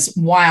was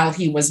while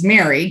he was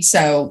married,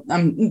 so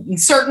I'm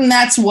certain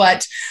that's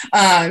what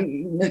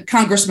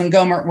Congressman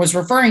Gohmert was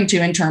referring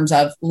to in terms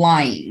of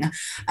lying.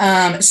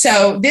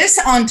 So this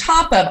on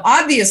top of,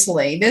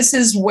 obviously, this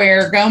is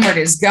where Gohmert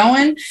is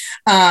going.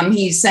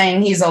 He's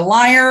saying he's a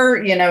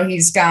liar.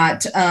 He's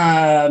got...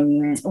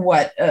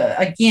 what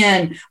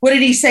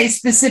did he say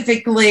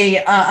specifically?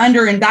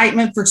 Under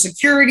indictment for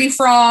security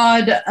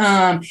fraud.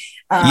 And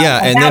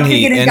then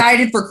he get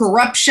indicted for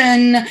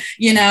corruption.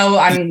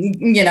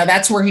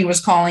 That's where he was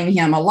calling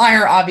him a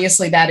liar.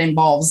 Obviously, that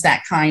involves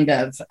that kind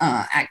of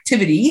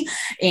activity,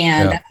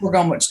 and that's where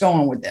Gohmert's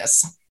going with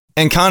this.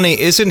 And Connie,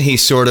 isn't he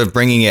sort of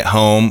bringing it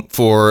home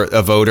for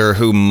a voter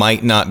who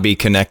might not be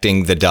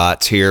connecting the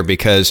dots here?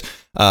 Because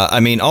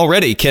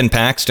already Ken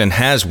Paxton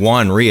has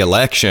won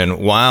re-election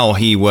while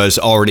he was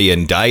already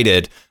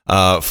indicted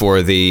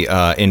for the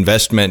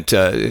investment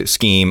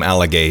scheme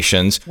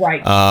allegations.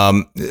 Right.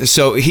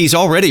 So he's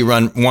already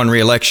won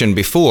re-election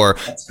before.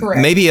 That's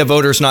correct. Maybe a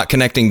voter's not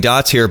connecting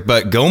dots here,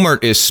 but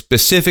Gohmert is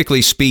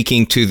specifically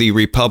speaking to the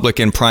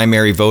Republican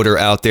primary voter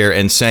out there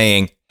and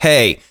saying,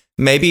 hey,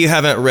 maybe you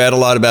haven't read a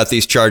lot about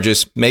these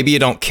charges. Maybe you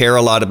don't care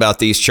a lot about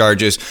these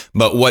charges.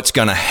 But what's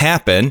going to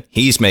happen,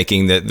 he's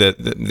making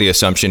the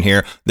assumption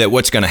here, that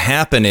what's going to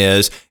happen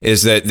is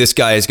that this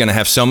guy is going to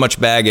have so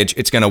much baggage,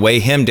 it's going to weigh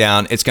him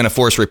down. It's going to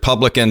force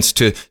Republicans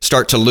to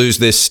start to lose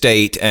this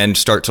state and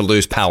start to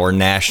lose power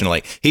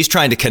nationally. He's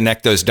trying to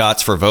connect those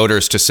dots for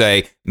voters to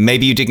say,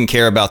 maybe you didn't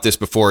care about this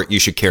before, you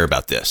should care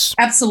about this.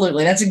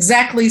 Absolutely. That's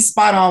exactly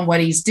spot on what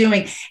he's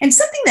doing. And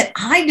something that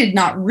I did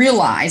not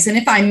realize, and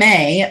if I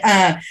may,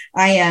 I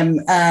am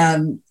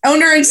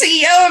owner and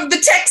CEO of the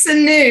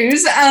Texan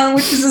News,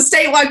 which is a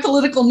statewide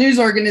political news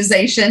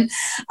organization.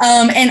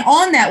 And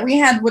on that, we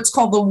have what's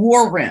called the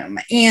War Room.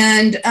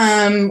 And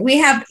we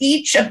have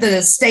each of the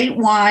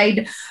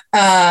statewide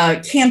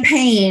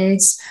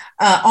campaigns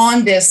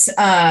on this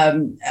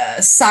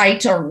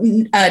site or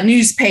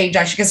news page,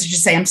 I guess I should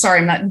say. I'm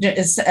sorry, I'm not.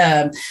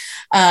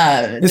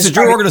 This is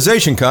your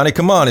organization, Connie.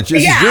 Come on, it's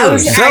yours.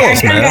 I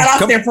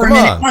got off there for a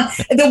minute.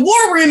 The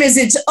War Room is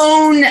its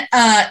own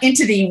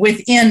entity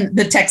within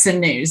the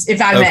Texan News,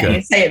 if I may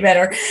say it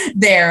better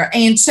there.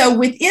 And so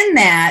within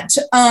that,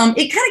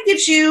 it kind of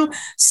gives you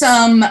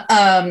some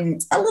a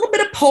little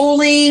bit of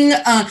polling,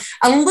 a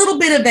little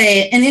bit of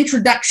an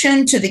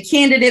introduction to the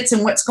candidates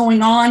and what's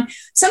going on.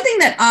 Something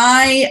that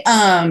I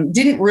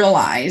didn't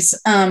realize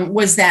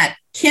was that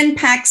Ken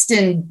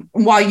Paxton,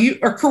 while you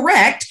are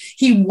correct,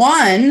 he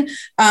won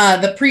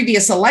the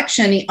previous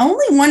election. He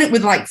only won it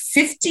with like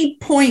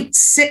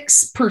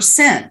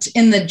 50.6%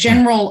 in the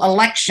general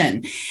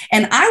election.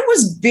 And I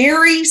was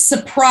very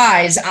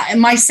surprised.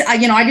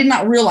 I did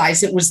not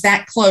realize it was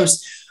that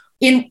close.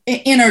 In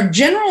a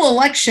general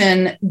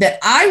election that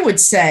I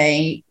would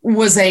say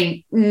was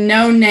a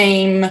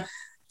no-name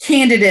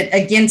candidate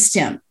against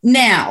him.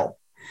 Now,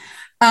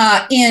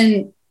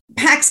 in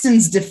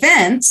Paxton's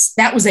defense,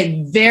 that was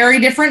a very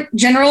different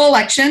general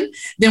election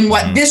than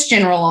what this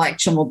general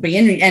election will be.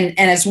 And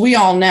as we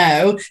all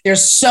know,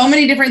 there's so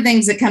many different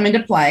things that come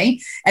into play.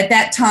 At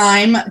that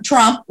time,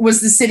 Trump was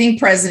the sitting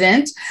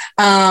president.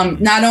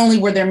 Not only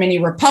were there many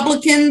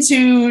Republicans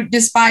who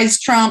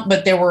despised Trump,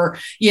 but there were,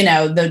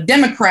 the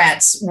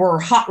Democrats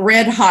were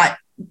red hot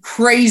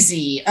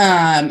crazy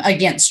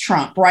against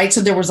Trump, right?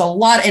 So there was a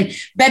lot, and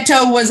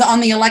Beto was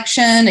on the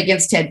election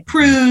against Ted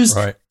Cruz.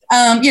 Right.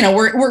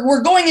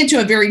 We're going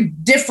into a very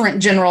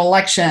different general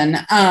election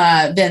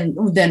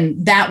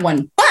than that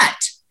one,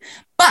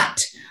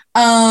 but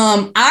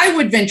I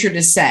would venture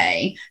to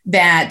say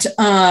that,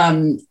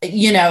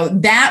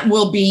 that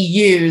will be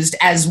used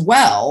as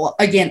well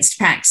against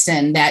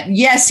Paxton, that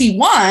yes, he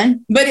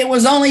won, but it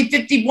was only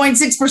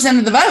 50.6%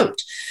 of the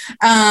vote.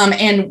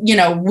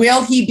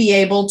 Will he be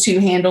able to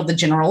handle the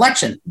general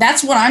election?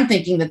 That's what I'm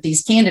thinking that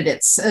these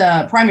candidates,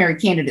 primary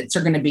candidates,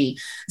 are going to be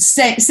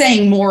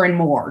saying more and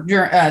more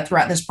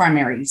throughout this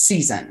primary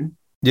season.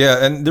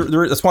 Yeah, and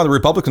that's why the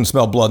Republicans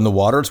smell blood in the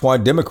water. It's why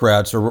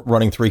Democrats are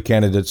running 3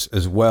 candidates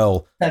as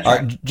well. That's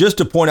right. Just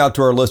to point out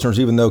to our listeners,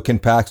 even though Ken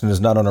Paxton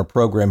is not on our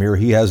program here,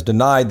 he has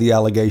denied the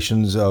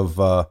allegations of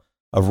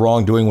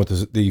wrongdoing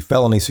with the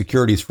felony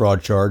securities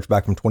fraud charge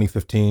back from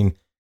 2015.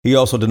 He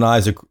also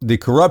denies the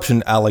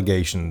corruption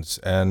allegations,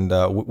 and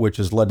which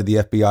has led to the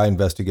FBI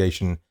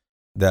investigation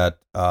that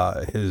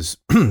his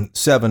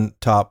 7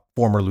 top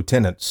former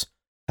lieutenants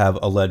have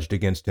alleged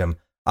against him.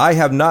 I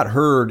have not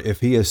heard if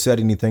he has said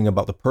anything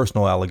about the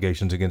personal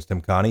allegations against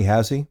him, Connie.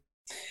 Has he?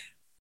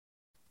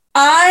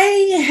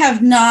 I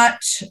have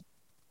not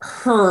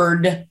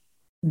heard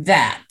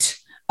that.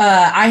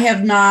 I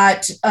have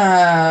not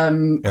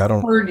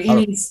heard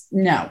any.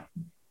 No.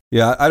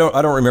 Yeah, I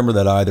don't remember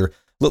that either.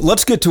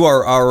 Let's get to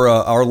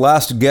our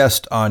last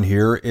guest on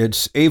here.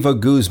 It's Eva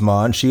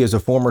Guzman. She is a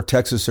former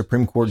Texas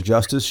Supreme Court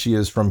justice. She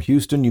is from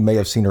Houston. You may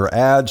have seen her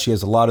ads. She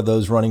has a lot of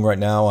those running right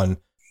now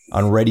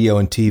on radio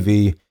and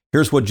TV.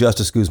 Here's what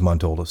Justice Guzman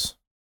told us.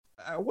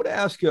 I want to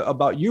ask you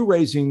about you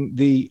raising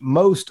the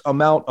most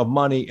amount of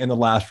money in the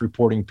last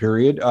reporting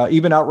period,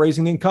 even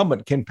outraising the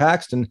incumbent, Ken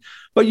Paxton.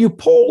 But you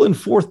poll in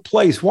 4th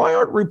place. Why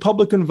aren't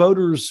Republican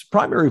voters,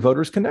 primary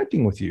voters,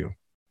 connecting with you?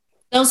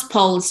 Those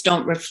polls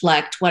don't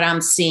reflect what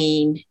I'm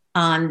seeing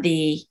on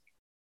the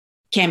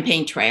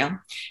campaign trail,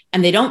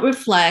 and they don't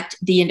reflect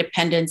the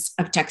independence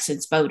of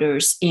Texas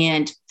voters.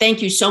 And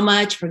thank you so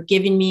much for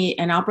giving me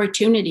an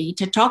opportunity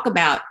to talk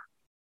about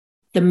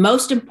the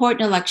most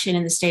important election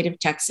in the state of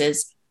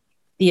Texas,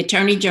 the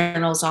Attorney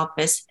General's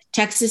office.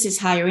 Texas is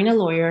hiring a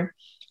lawyer.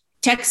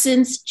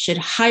 Texans should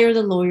hire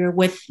the lawyer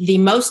with the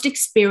most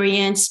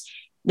experience,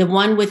 the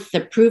one with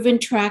the proven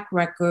track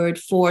record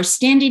for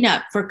standing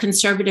up for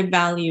conservative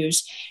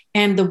values,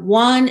 and the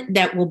one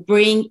that will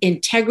bring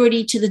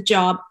integrity to the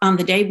job on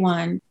the day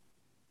one.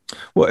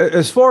 Well,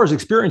 as far as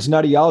experience and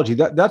ideology,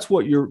 that's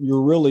what you're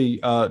really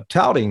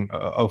touting,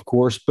 of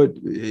course. But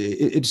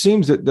it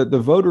seems that the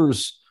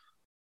voters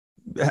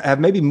have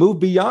maybe moved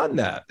beyond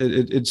that.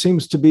 It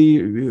seems to be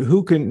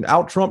who can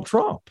out-Trump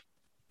Trump.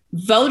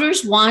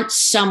 Voters want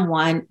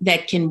someone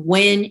that can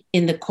win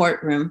in the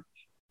courtroom.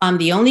 I'm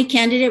the only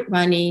candidate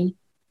running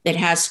that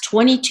has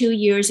 22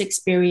 years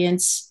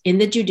experience in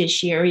the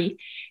judiciary.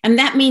 And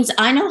that means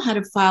I know how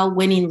to file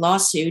winning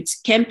lawsuits.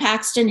 Ken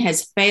Paxton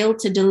has failed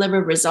to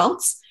deliver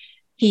results.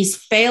 He's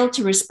failed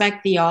to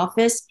respect the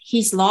office.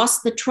 He's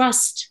lost the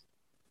trust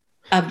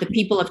of the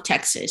people of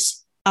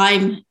Texas.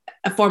 I'm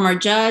a former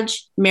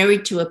judge,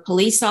 married to a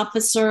police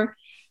officer,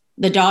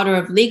 the daughter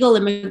of legal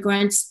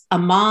immigrants, a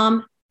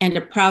mom, and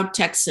a proud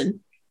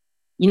Texan.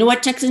 You know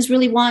what Texans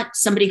really want?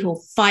 Somebody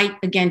who'll fight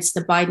against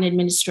the Biden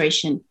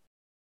administration.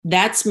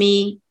 That's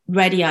me,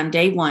 ready on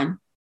day one.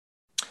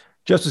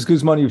 Justice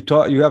Guzman,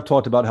 you have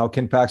talked about how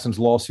Ken Paxton's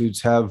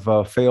lawsuits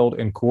have failed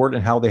in court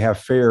and how they have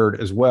fared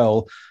as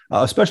well,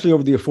 especially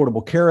over the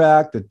Affordable Care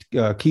Act,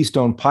 the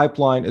Keystone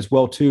Pipeline as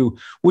well, too.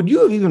 Would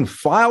you have even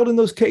filed in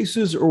those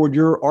cases, or would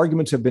your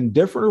arguments have been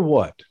different, or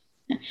what?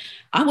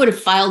 I would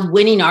have filed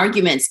winning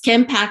arguments.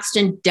 Ken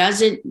Paxton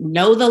doesn't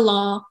know the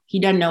law. He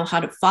doesn't know how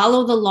to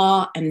follow the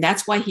law, and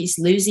that's why he's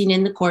losing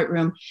in the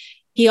courtroom.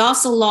 He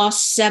also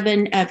lost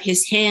 7 of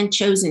his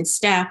hand-chosen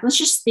staff. Let's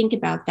just think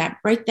about that.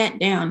 Break that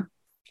down.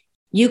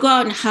 You go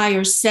out and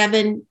hire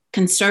 7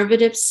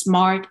 conservative,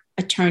 smart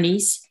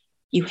attorneys.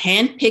 You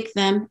handpick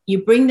them.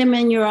 You bring them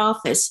in your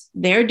office.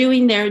 They're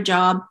doing their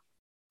job.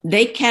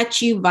 They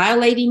catch you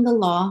violating the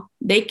law.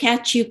 They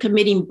catch you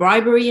committing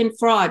bribery and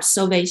fraud,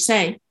 so they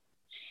say,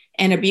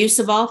 and abuse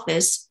of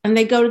office, and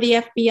they go to the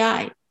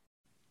FBI.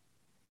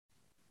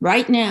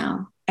 Right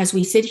now, as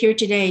we sit here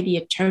today, the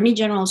Attorney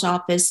General's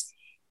office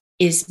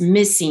is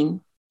missing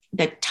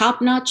the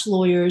top-notch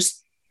lawyers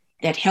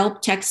that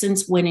help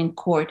Texans win in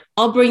court.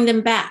 I'll bring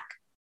them back.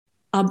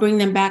 I'll bring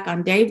them back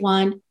on day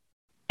one.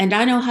 And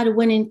I know how to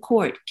win in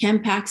court.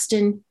 Ken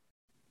Paxton,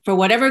 for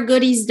whatever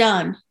good he's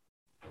done,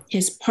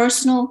 his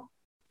personal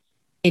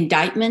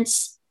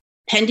indictments,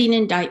 pending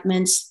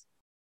indictments,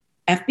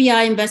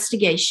 FBI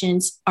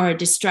investigations are a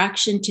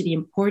distraction to the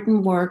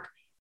important work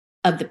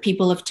of the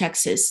people of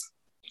Texas.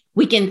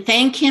 We can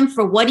thank him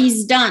for what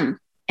he's done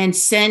and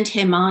send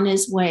him on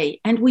his way.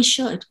 And we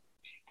should.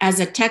 As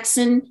a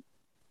Texan,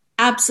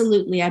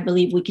 absolutely, I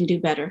believe we can do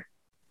better.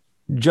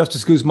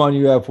 Justice Guzman,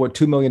 you have,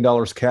 $2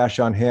 million cash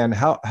on hand.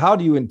 How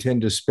do you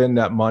intend to spend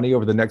that money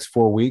over the next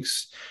 4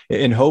 weeks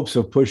in hopes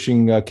of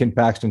pushing Ken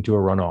Paxton to a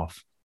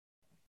runoff?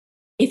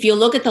 If you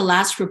look at the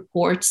last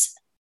reports,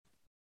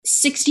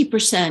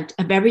 60%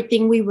 of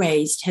everything we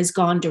raised has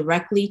gone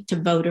directly to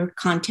voter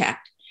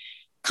contact.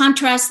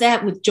 Contrast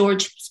that with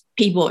George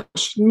P.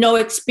 Bush. No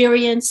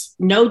experience,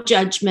 no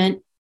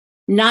judgment.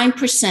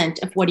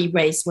 9% of what he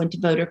raised went to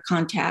voter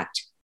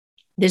contact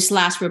this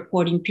last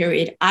reporting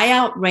period. I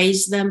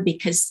outraised them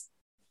because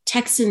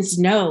Texans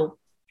know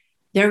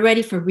they're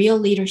ready for real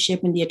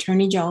leadership in the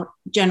Attorney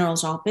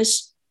General's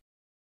office.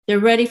 They're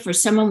ready for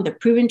someone with a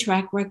proven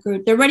track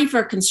record. They're ready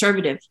for a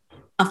conservative,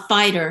 a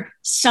fighter,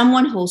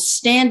 someone who'll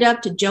stand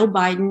up to Joe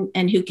Biden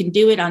and who can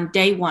do it on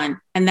day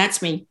one. And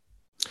that's me.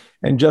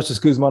 And Justice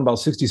Guzman, about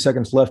 60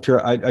 seconds left here.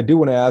 I do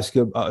want to ask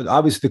you,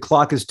 obviously the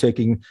clock is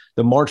ticking.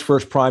 The March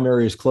 1st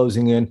primary is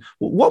closing in.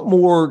 What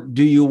more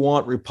do you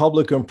want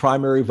Republican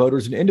primary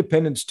voters and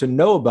independents to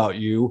know about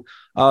you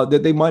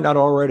that they might not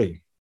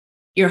already?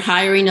 You're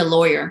hiring a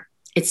lawyer.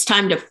 It's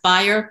time to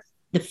fire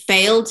the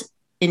failed,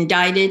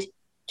 indicted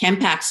Ken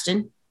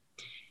Paxton.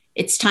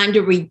 It's time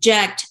to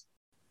reject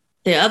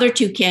the other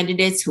two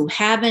candidates who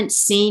haven't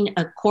seen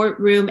a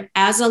courtroom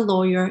as a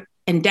lawyer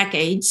in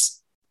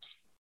decades.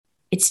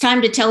 It's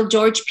time to tell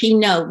George P.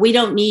 No, we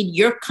don't need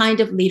your kind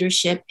of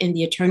leadership in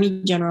the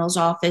Attorney General's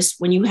office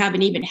when you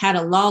haven't even had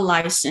a law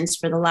license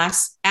for the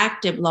last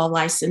active law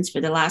license for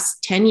the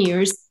last 10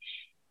 years.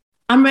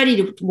 I'm ready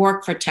to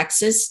work for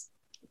Texas.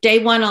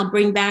 Day one, I'll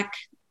bring back,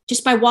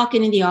 just by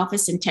walking in the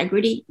office,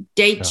 integrity.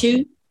 Day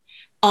two,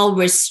 I'll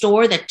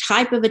restore the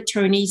type of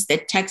attorneys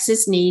that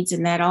Texas needs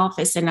in that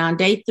office. And on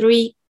day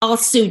three, I'll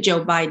sue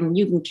Joe Biden.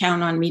 You can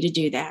count on me to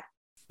do that.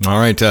 All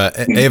right.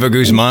 Eva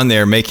Guzman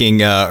there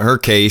making her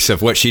case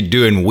of what she'd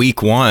do in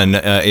week one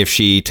if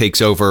she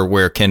takes over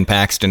where Ken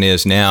Paxton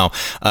is now.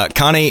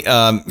 Connie,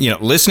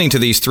 listening to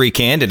these three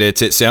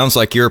candidates, it sounds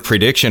like your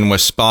prediction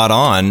was spot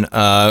on,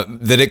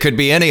 that it could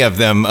be any of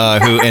them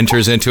who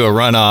enters into a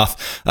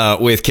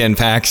runoff with Ken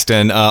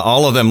Paxton.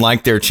 All of them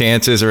like their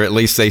chances, or at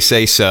least they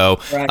say so.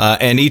 Right.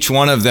 And each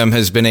one of them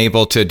has been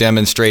able to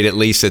demonstrate at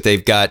least that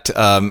they've got,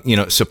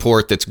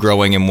 support that's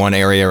growing in one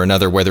area or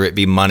another, whether it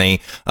be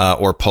money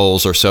or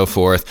polls or so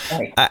forth.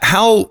 Right.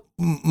 How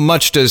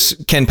much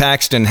does Ken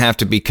Paxton have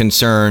to be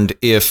concerned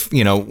if,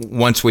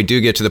 once we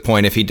do get to the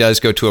point, if he does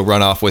go to a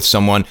runoff with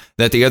someone,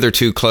 that the other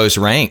two close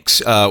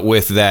ranks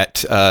with that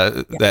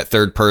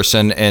third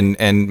person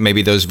and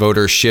maybe those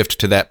voters shift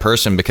to that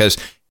person? Because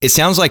it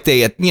sounds like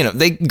they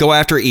go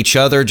after each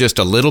other just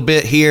a little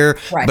bit here,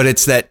 right, but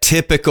it's that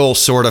typical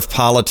sort of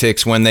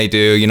politics when they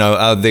do,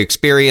 the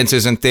experience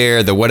isn't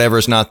there, the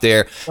whatever's not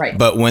there. Right.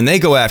 But when they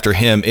go after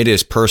him, it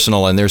is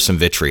personal and there's some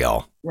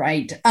vitriol.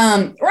 Right.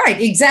 Right.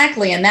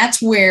 Exactly. And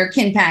that's where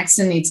Ken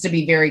Paxton needs to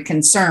be very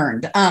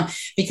concerned,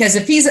 because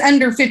if he's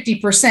under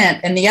 50%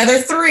 and the other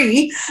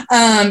three,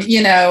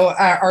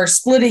 are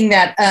splitting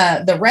that,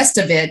 the rest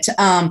of it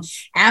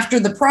after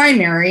the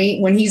primary,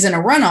 when he's in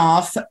a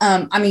runoff,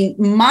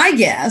 my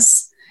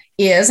guess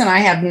is, and I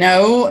have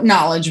no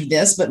knowledge of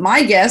this, but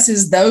my guess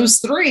is those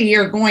three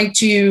are going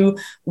to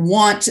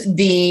want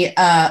the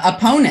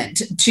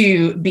opponent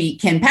to beat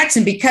Ken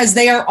Paxton, because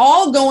they are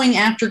all going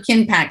after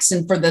Ken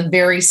Paxton for the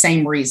very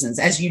same reasons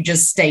as you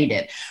just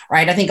stated,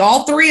 right? I think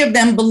all three of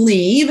them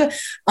believe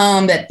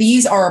that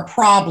these are a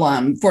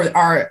problem for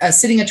our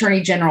sitting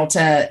attorney general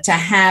to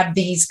have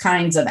these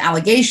kinds of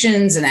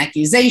allegations and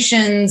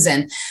accusations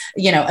and,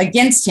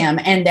 against him,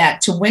 and that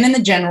to win in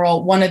the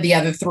general, one of the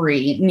other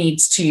three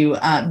needs to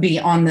be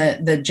on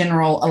the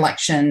general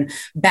election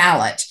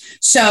ballot.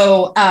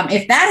 So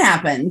if that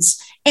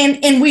happens,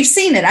 and we've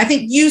seen it, I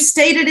think you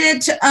stated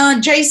it,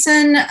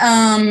 Jason.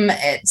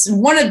 It's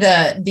one of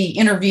the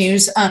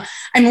interviews.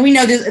 We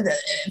know that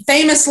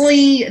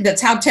famously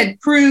that's how Ted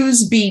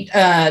Cruz beat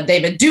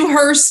David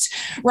Dewhurst,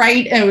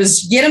 right? It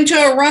was get him to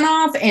a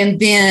runoff, and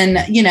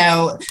then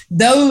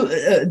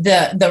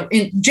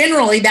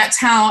generally that's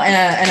how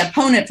an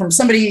opponent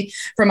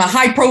from a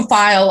high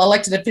profile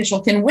elected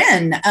official can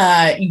win.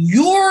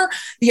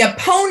 The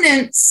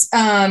opponent's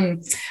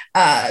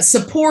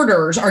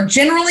supporters are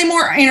generally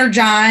more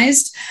energized.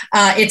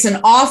 It's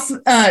an off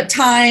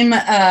time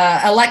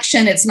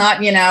election. It's not,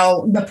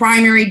 the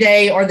primary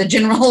day or the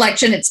general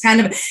election. It's kind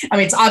of,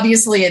 it's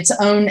obviously its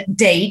own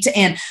date.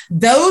 And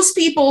those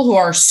people who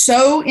are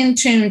so in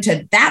tune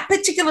to that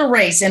particular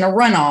race in a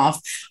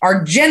runoff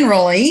are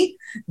generally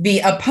the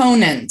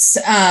opponents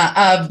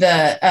of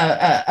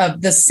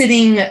the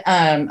sitting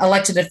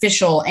elected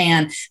official,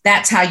 and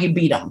that's how you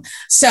beat them.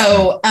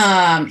 So,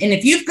 and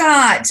if you've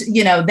got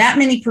that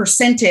many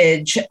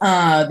percentage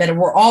that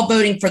we're all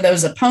voting for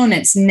those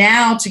opponents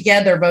now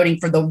together voting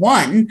for the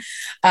one,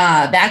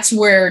 that's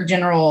where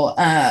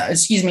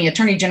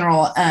Attorney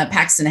General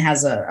Paxton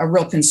has a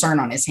real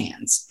concern on his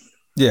hands.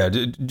 Yeah,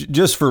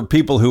 just for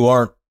people who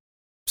aren't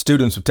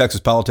students of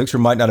Texas politics or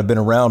might not have been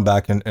around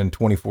back in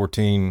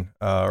 2014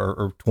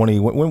 or 20.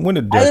 When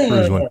did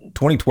Cruz win?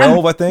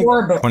 2012, I think.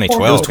 2012.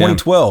 It was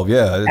 2012.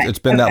 Yeah, it's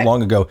been that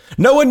long ago.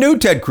 No one knew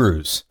Ted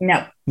Cruz.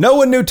 No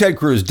one knew Ted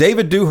Cruz.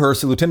 David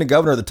Dewhurst, the lieutenant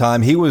governor at the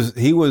time, he was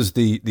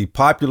the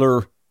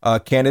popular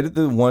candidate,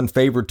 the one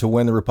favored to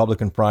win the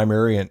Republican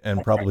primary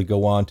and probably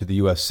go on to the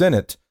U.S.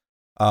 Senate.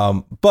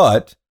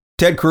 But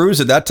Ted Cruz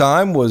at that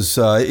time was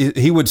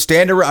he would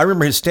stand around. I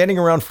remember him standing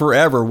around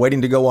forever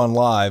waiting to go on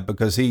live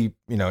because he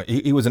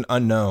was an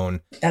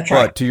unknown. That's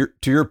right. But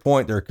to your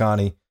point there,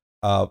 Connie,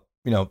 a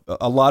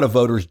lot of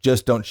voters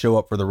just don't show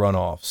up for the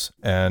runoffs,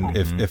 and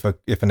if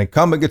an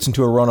incumbent gets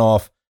into a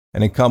runoff,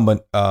 an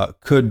incumbent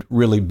could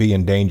really be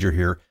in danger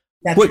here.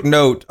 Quick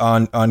note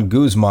on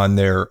Guzman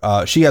there.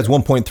 She has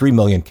 1.3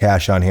 million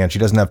cash on hand. She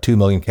doesn't have 2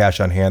 million cash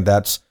on hand.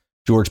 That's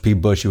George P.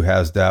 Bush who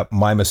has that.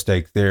 My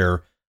mistake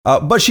there.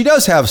 But she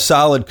does have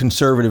solid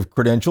conservative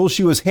credentials.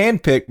 She was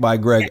handpicked by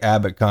Greg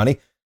Abbott, Connie.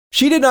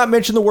 She did not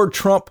mention the word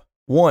Trump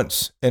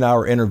once in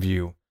our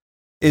interview.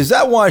 Is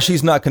that why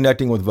she's not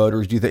connecting with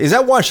voters, do you think? Is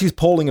that why she's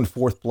polling in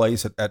fourth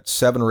place at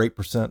 7 or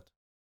 8%?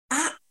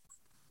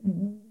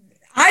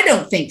 I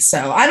don't think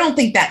so. I don't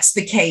think that's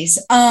the case.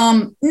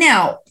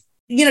 Now,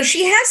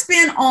 she has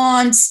been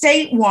on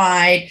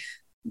statewide.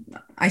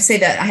 I say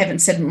that I haven't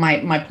said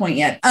my point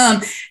yet.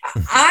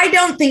 I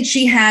don't think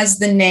she has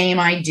the name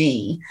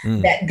ID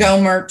that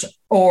Gohmert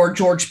or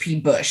George P.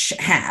 Bush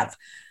have.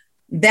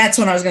 That's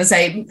what I was going to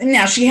say.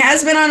 Now, she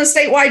has been on a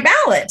statewide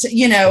ballot,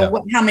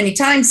 how many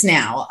times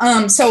now?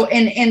 So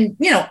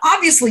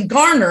obviously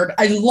garnered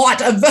a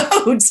lot of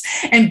votes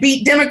and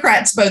beat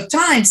Democrats both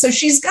times. So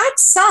she's got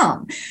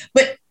some,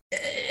 but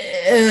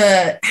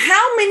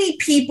how many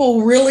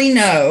people really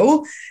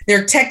know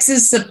their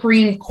Texas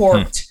Supreme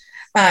Court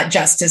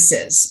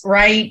justices,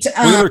 right?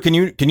 Wheeler, can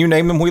you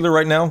name them, Wheeler,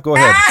 right now? Go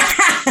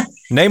ahead.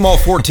 Name all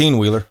 14,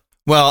 Wheeler.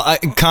 Well,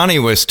 Connie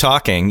was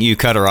talking. You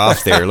cut her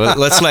off there.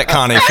 Let's let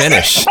Connie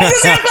finish. I'm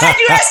glad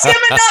you asked him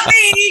and not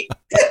me.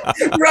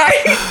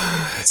 Right?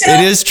 So, it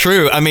is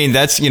true. I mean,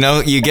 that's,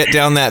 you get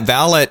down that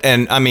ballot,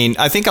 and I mean,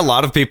 I think a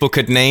lot of people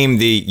could name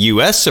the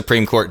U.S.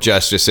 Supreme Court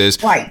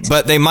justices, right,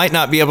 but they might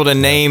not be able to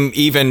name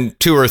even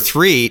 2 or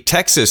 3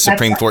 Texas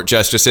Supreme Court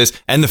justices.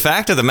 And the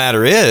fact of the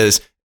matter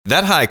is,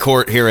 that high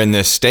court here in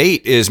this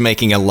state is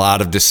making a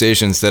lot of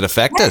decisions that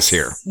affect us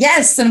here.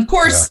 Yes, and of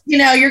course,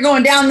 you're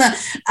going down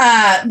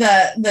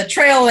the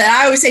trail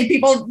that I always say,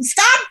 people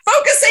stop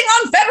focusing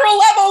on federal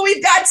level.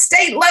 We've got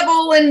state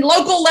level and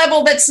local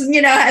level that's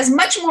has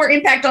much more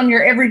impact on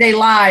your everyday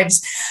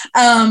lives.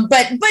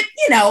 But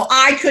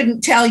I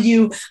couldn't tell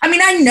you. I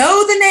mean, I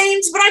know the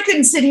names, but I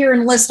couldn't sit here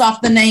and list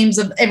off the names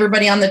of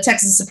everybody on the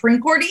Texas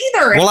Supreme Court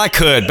either. Well, I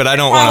could, but I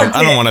don't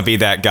want to be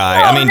that guy.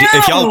 Oh, I mean,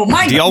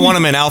 do y'all want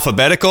them in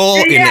alphabetical?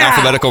 In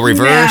alphabetical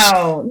reverse?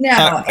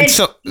 No.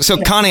 So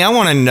Connie, I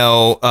want to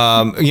know,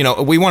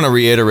 we want to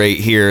reiterate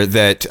here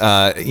that,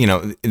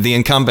 the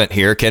incumbent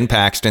here, Ken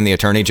Paxton, the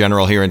Attorney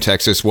General here in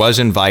Texas, was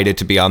invited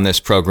to be on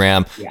this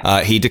program.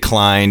 Yeah. He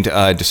declined,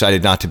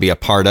 decided not to be a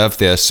part of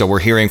this. So we're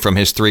hearing from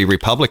his 3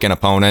 Republican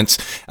opponents,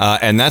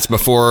 and that's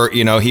before,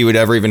 he would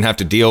ever even have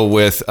to deal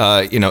with,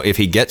 if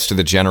he gets to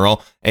the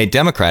general, a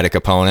Democratic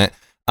opponent.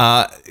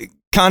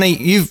 Connie,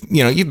 you've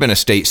been a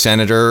state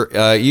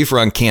senator. You've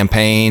run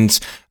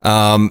campaigns.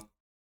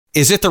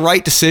 Is it the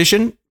right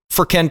decision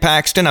for Ken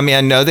Paxton? I mean,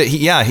 I know that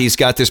he's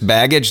got this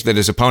baggage that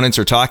his opponents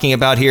are talking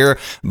about here,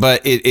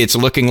 but it's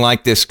looking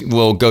like this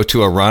will go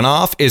to a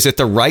runoff. Is it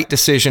the right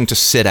decision to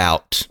sit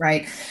out?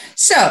 Right.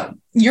 So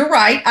you're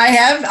right.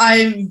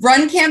 I've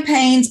run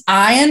campaigns.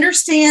 I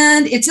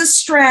understand it's a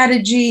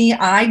strategy.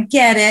 I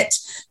get it.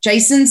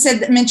 Jason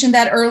mentioned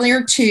that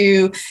earlier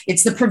too.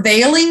 It's the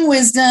prevailing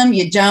wisdom.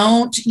 You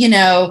don't,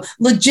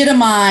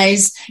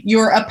 legitimize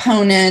your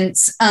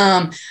opponents.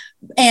 And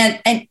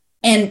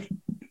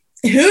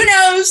who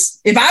knows,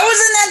 if I was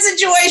in that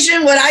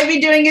situation, would I be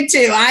doing it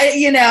too?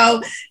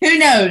 Who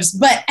knows?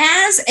 But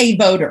as a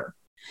voter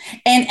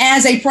and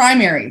as a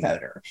primary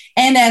voter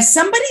and as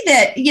somebody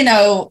that,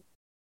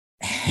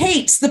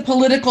 hates the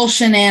political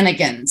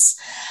shenanigans,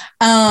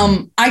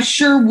 I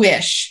sure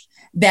wish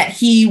that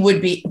he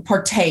would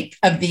partake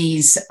of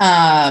these,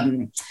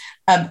 of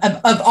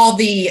all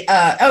the,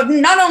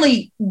 not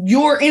only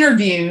your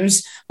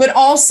interviews, but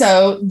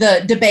also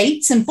the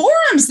debates and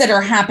forums that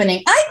are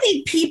happening. I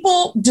think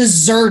people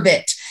deserve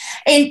it.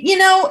 And,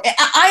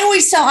 I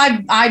always tell,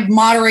 I've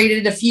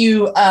moderated a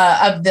few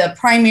of the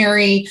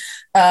primary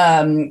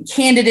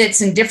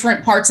candidates in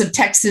different parts of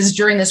Texas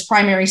during this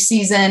primary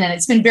season, and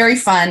it's been very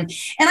fun.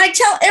 And I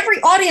tell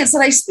every audience that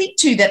I speak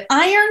to that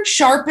iron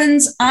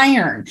sharpens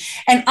iron.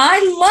 And I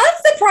love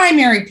the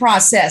primary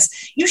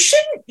process. You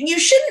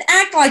shouldn't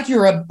act like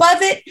you're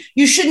above it.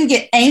 You shouldn't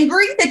get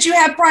angry that you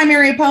have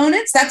primary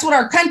opponents. That's what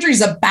our country's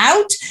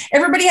about.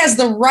 Everybody has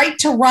the right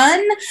to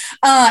run.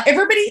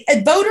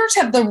 Voters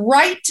have the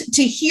right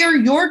to hear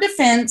your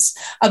defense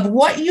of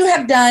what you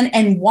have done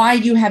and why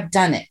you have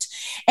done it.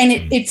 And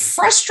it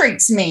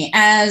frustrates me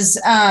as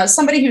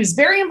somebody who's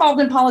very involved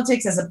in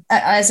politics,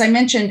 as I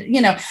mentioned,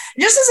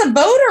 just as a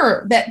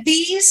voter, that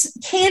these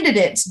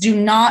candidates do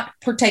not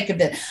partake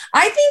of it.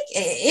 I think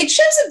it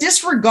shows a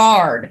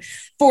disregard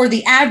for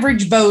the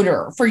average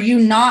voter, for you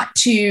not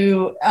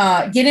to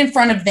get in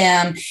front of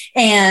them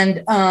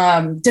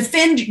and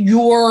defend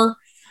your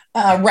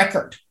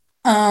record.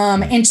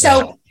 And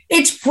so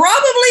It's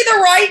probably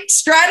the right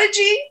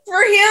strategy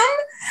for him.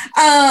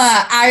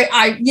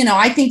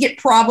 I think it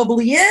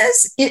probably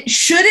is.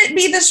 Should it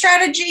be the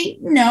strategy?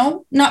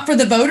 No, not for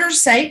the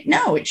voters' sake.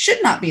 No, it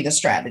should not be the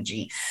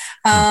strategy.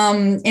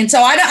 And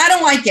so I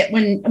don't like it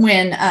when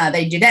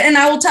they do that. And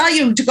I will tell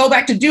you, to go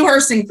back to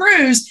Dewhurst and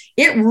Cruz,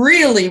 it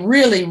really,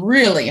 really,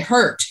 really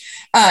hurt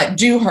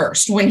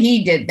Dewhurst when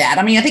he did that.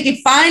 I mean, I think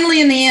he finally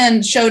in the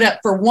end showed up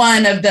for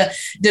one of the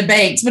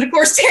debates, but of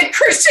course Ted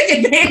Cruz took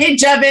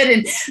advantage of it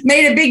and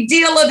made a big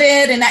deal of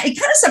it. And it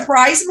kind of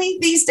surprised me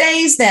these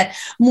days that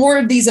more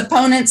of these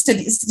opponents to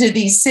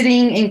these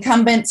sitting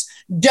incumbents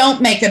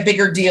don't make a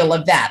bigger deal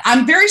of that.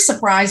 I'm very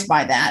surprised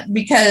by that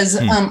because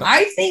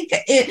I think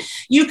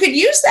you could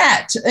use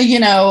that,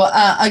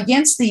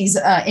 against these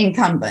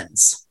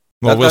incumbents.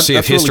 Well, we'll see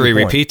if history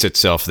repeats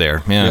itself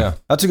there. Yeah,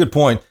 that's a good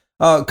point.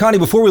 Connie,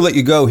 before we let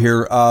you go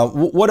here,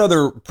 what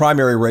other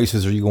primary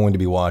races are you going to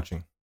be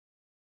watching?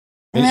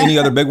 Any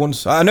other big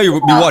ones? I know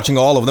you'll be watching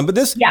all of them, but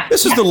this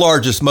is the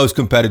largest, most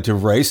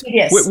competitive race. It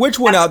is. Which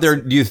one out there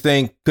do you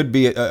think could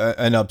be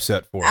an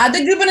upset for?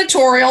 The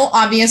gubernatorial,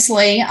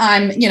 obviously,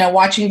 I'm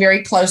watching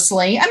very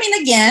closely. I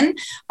mean, again,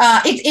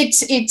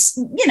 it's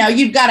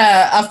you've got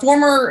a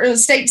former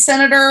state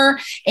senator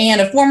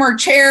and a former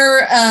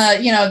chair,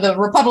 the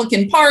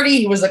Republican Party.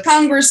 He was a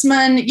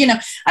congressman.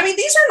 I mean,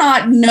 these are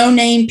not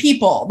no-name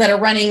people that are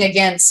running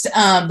against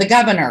the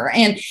governor,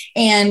 and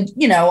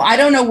I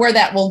don't know where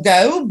that will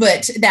go,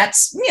 but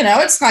that's,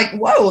 it's like,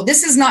 whoa,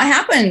 this has not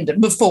happened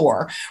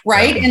before.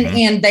 Right.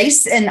 Mm-hmm.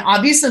 And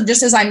obviously,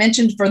 just as I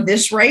mentioned for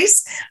this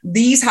race,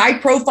 these high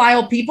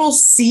profile people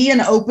see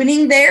an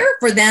opening there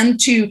for them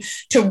to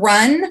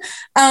run.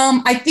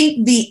 I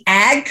think the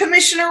ag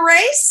commissioner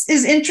race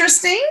is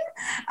interesting.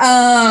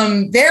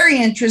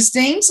 Very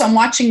interesting. So I'm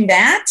watching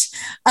that.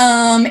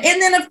 And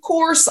then of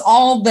course,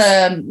 all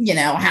the,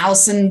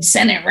 House and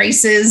Senate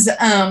races,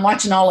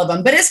 watching all of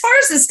them. But as far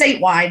as the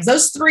statewide,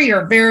 those three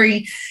are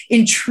very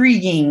intriguing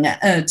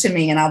to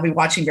me, and I'll be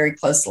watching very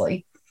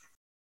closely.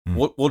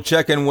 We'll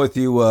check in with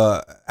you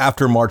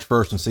after March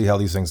 1st and see how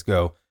these things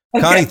go.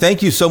 Okay. Connie,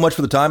 thank you so much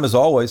for the time, as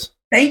always.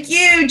 Thank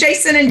you,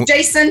 Jason and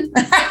Jason.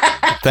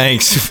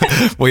 Thanks.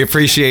 We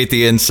appreciate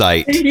the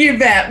insight. You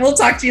bet. We'll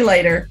talk to you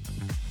later.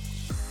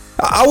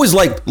 I always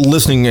like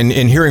listening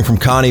and hearing from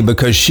Connie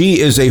because she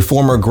is a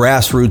former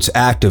grassroots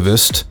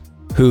activist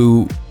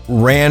who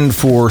ran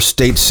for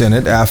state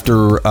senate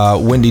after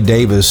Wendy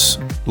Davis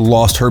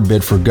lost her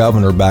bid for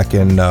governor back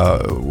in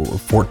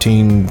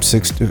 14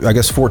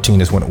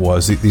 is when it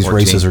was. These 14,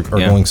 races are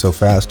going so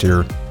fast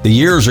here. The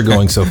years are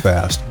going so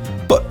fast.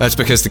 But that's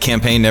because the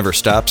campaign never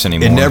stops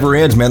anymore. It never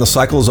ends, man. The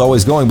cycle is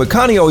always going. But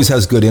Connie always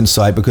has good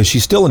insight because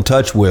she's still in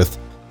touch with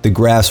the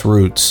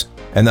grassroots,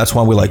 and that's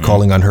why we like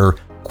calling on her.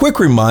 Quick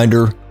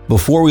reminder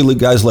before we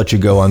guys let you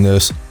go on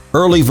this: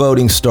 early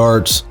voting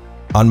starts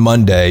on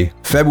Monday,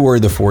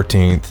 February the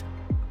 14th.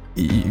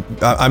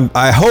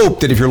 I hope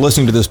that if you're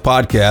listening to this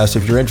podcast,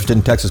 if you're interested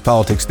in Texas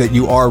politics, that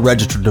you are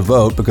registered to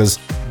vote, because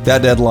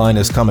that deadline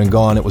is come and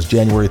gone. It was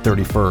January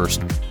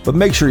 31st. But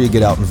make sure you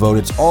get out and vote.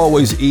 It's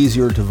always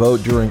easier to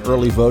vote during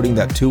early voting,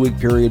 that 2-week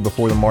period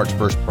before the March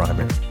 1st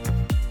primary.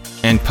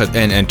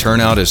 And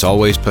turnout is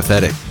always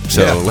pathetic.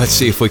 So let's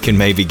see if we can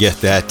maybe get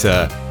that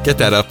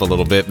up a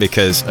little bit,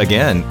 because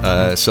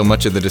again, so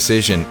much of the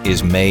decision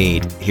is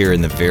made here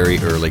in the very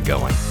early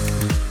going.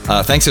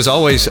 Thanks as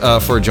always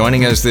for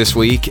joining us this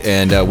week,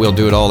 and we'll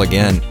do it all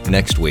again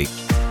next week.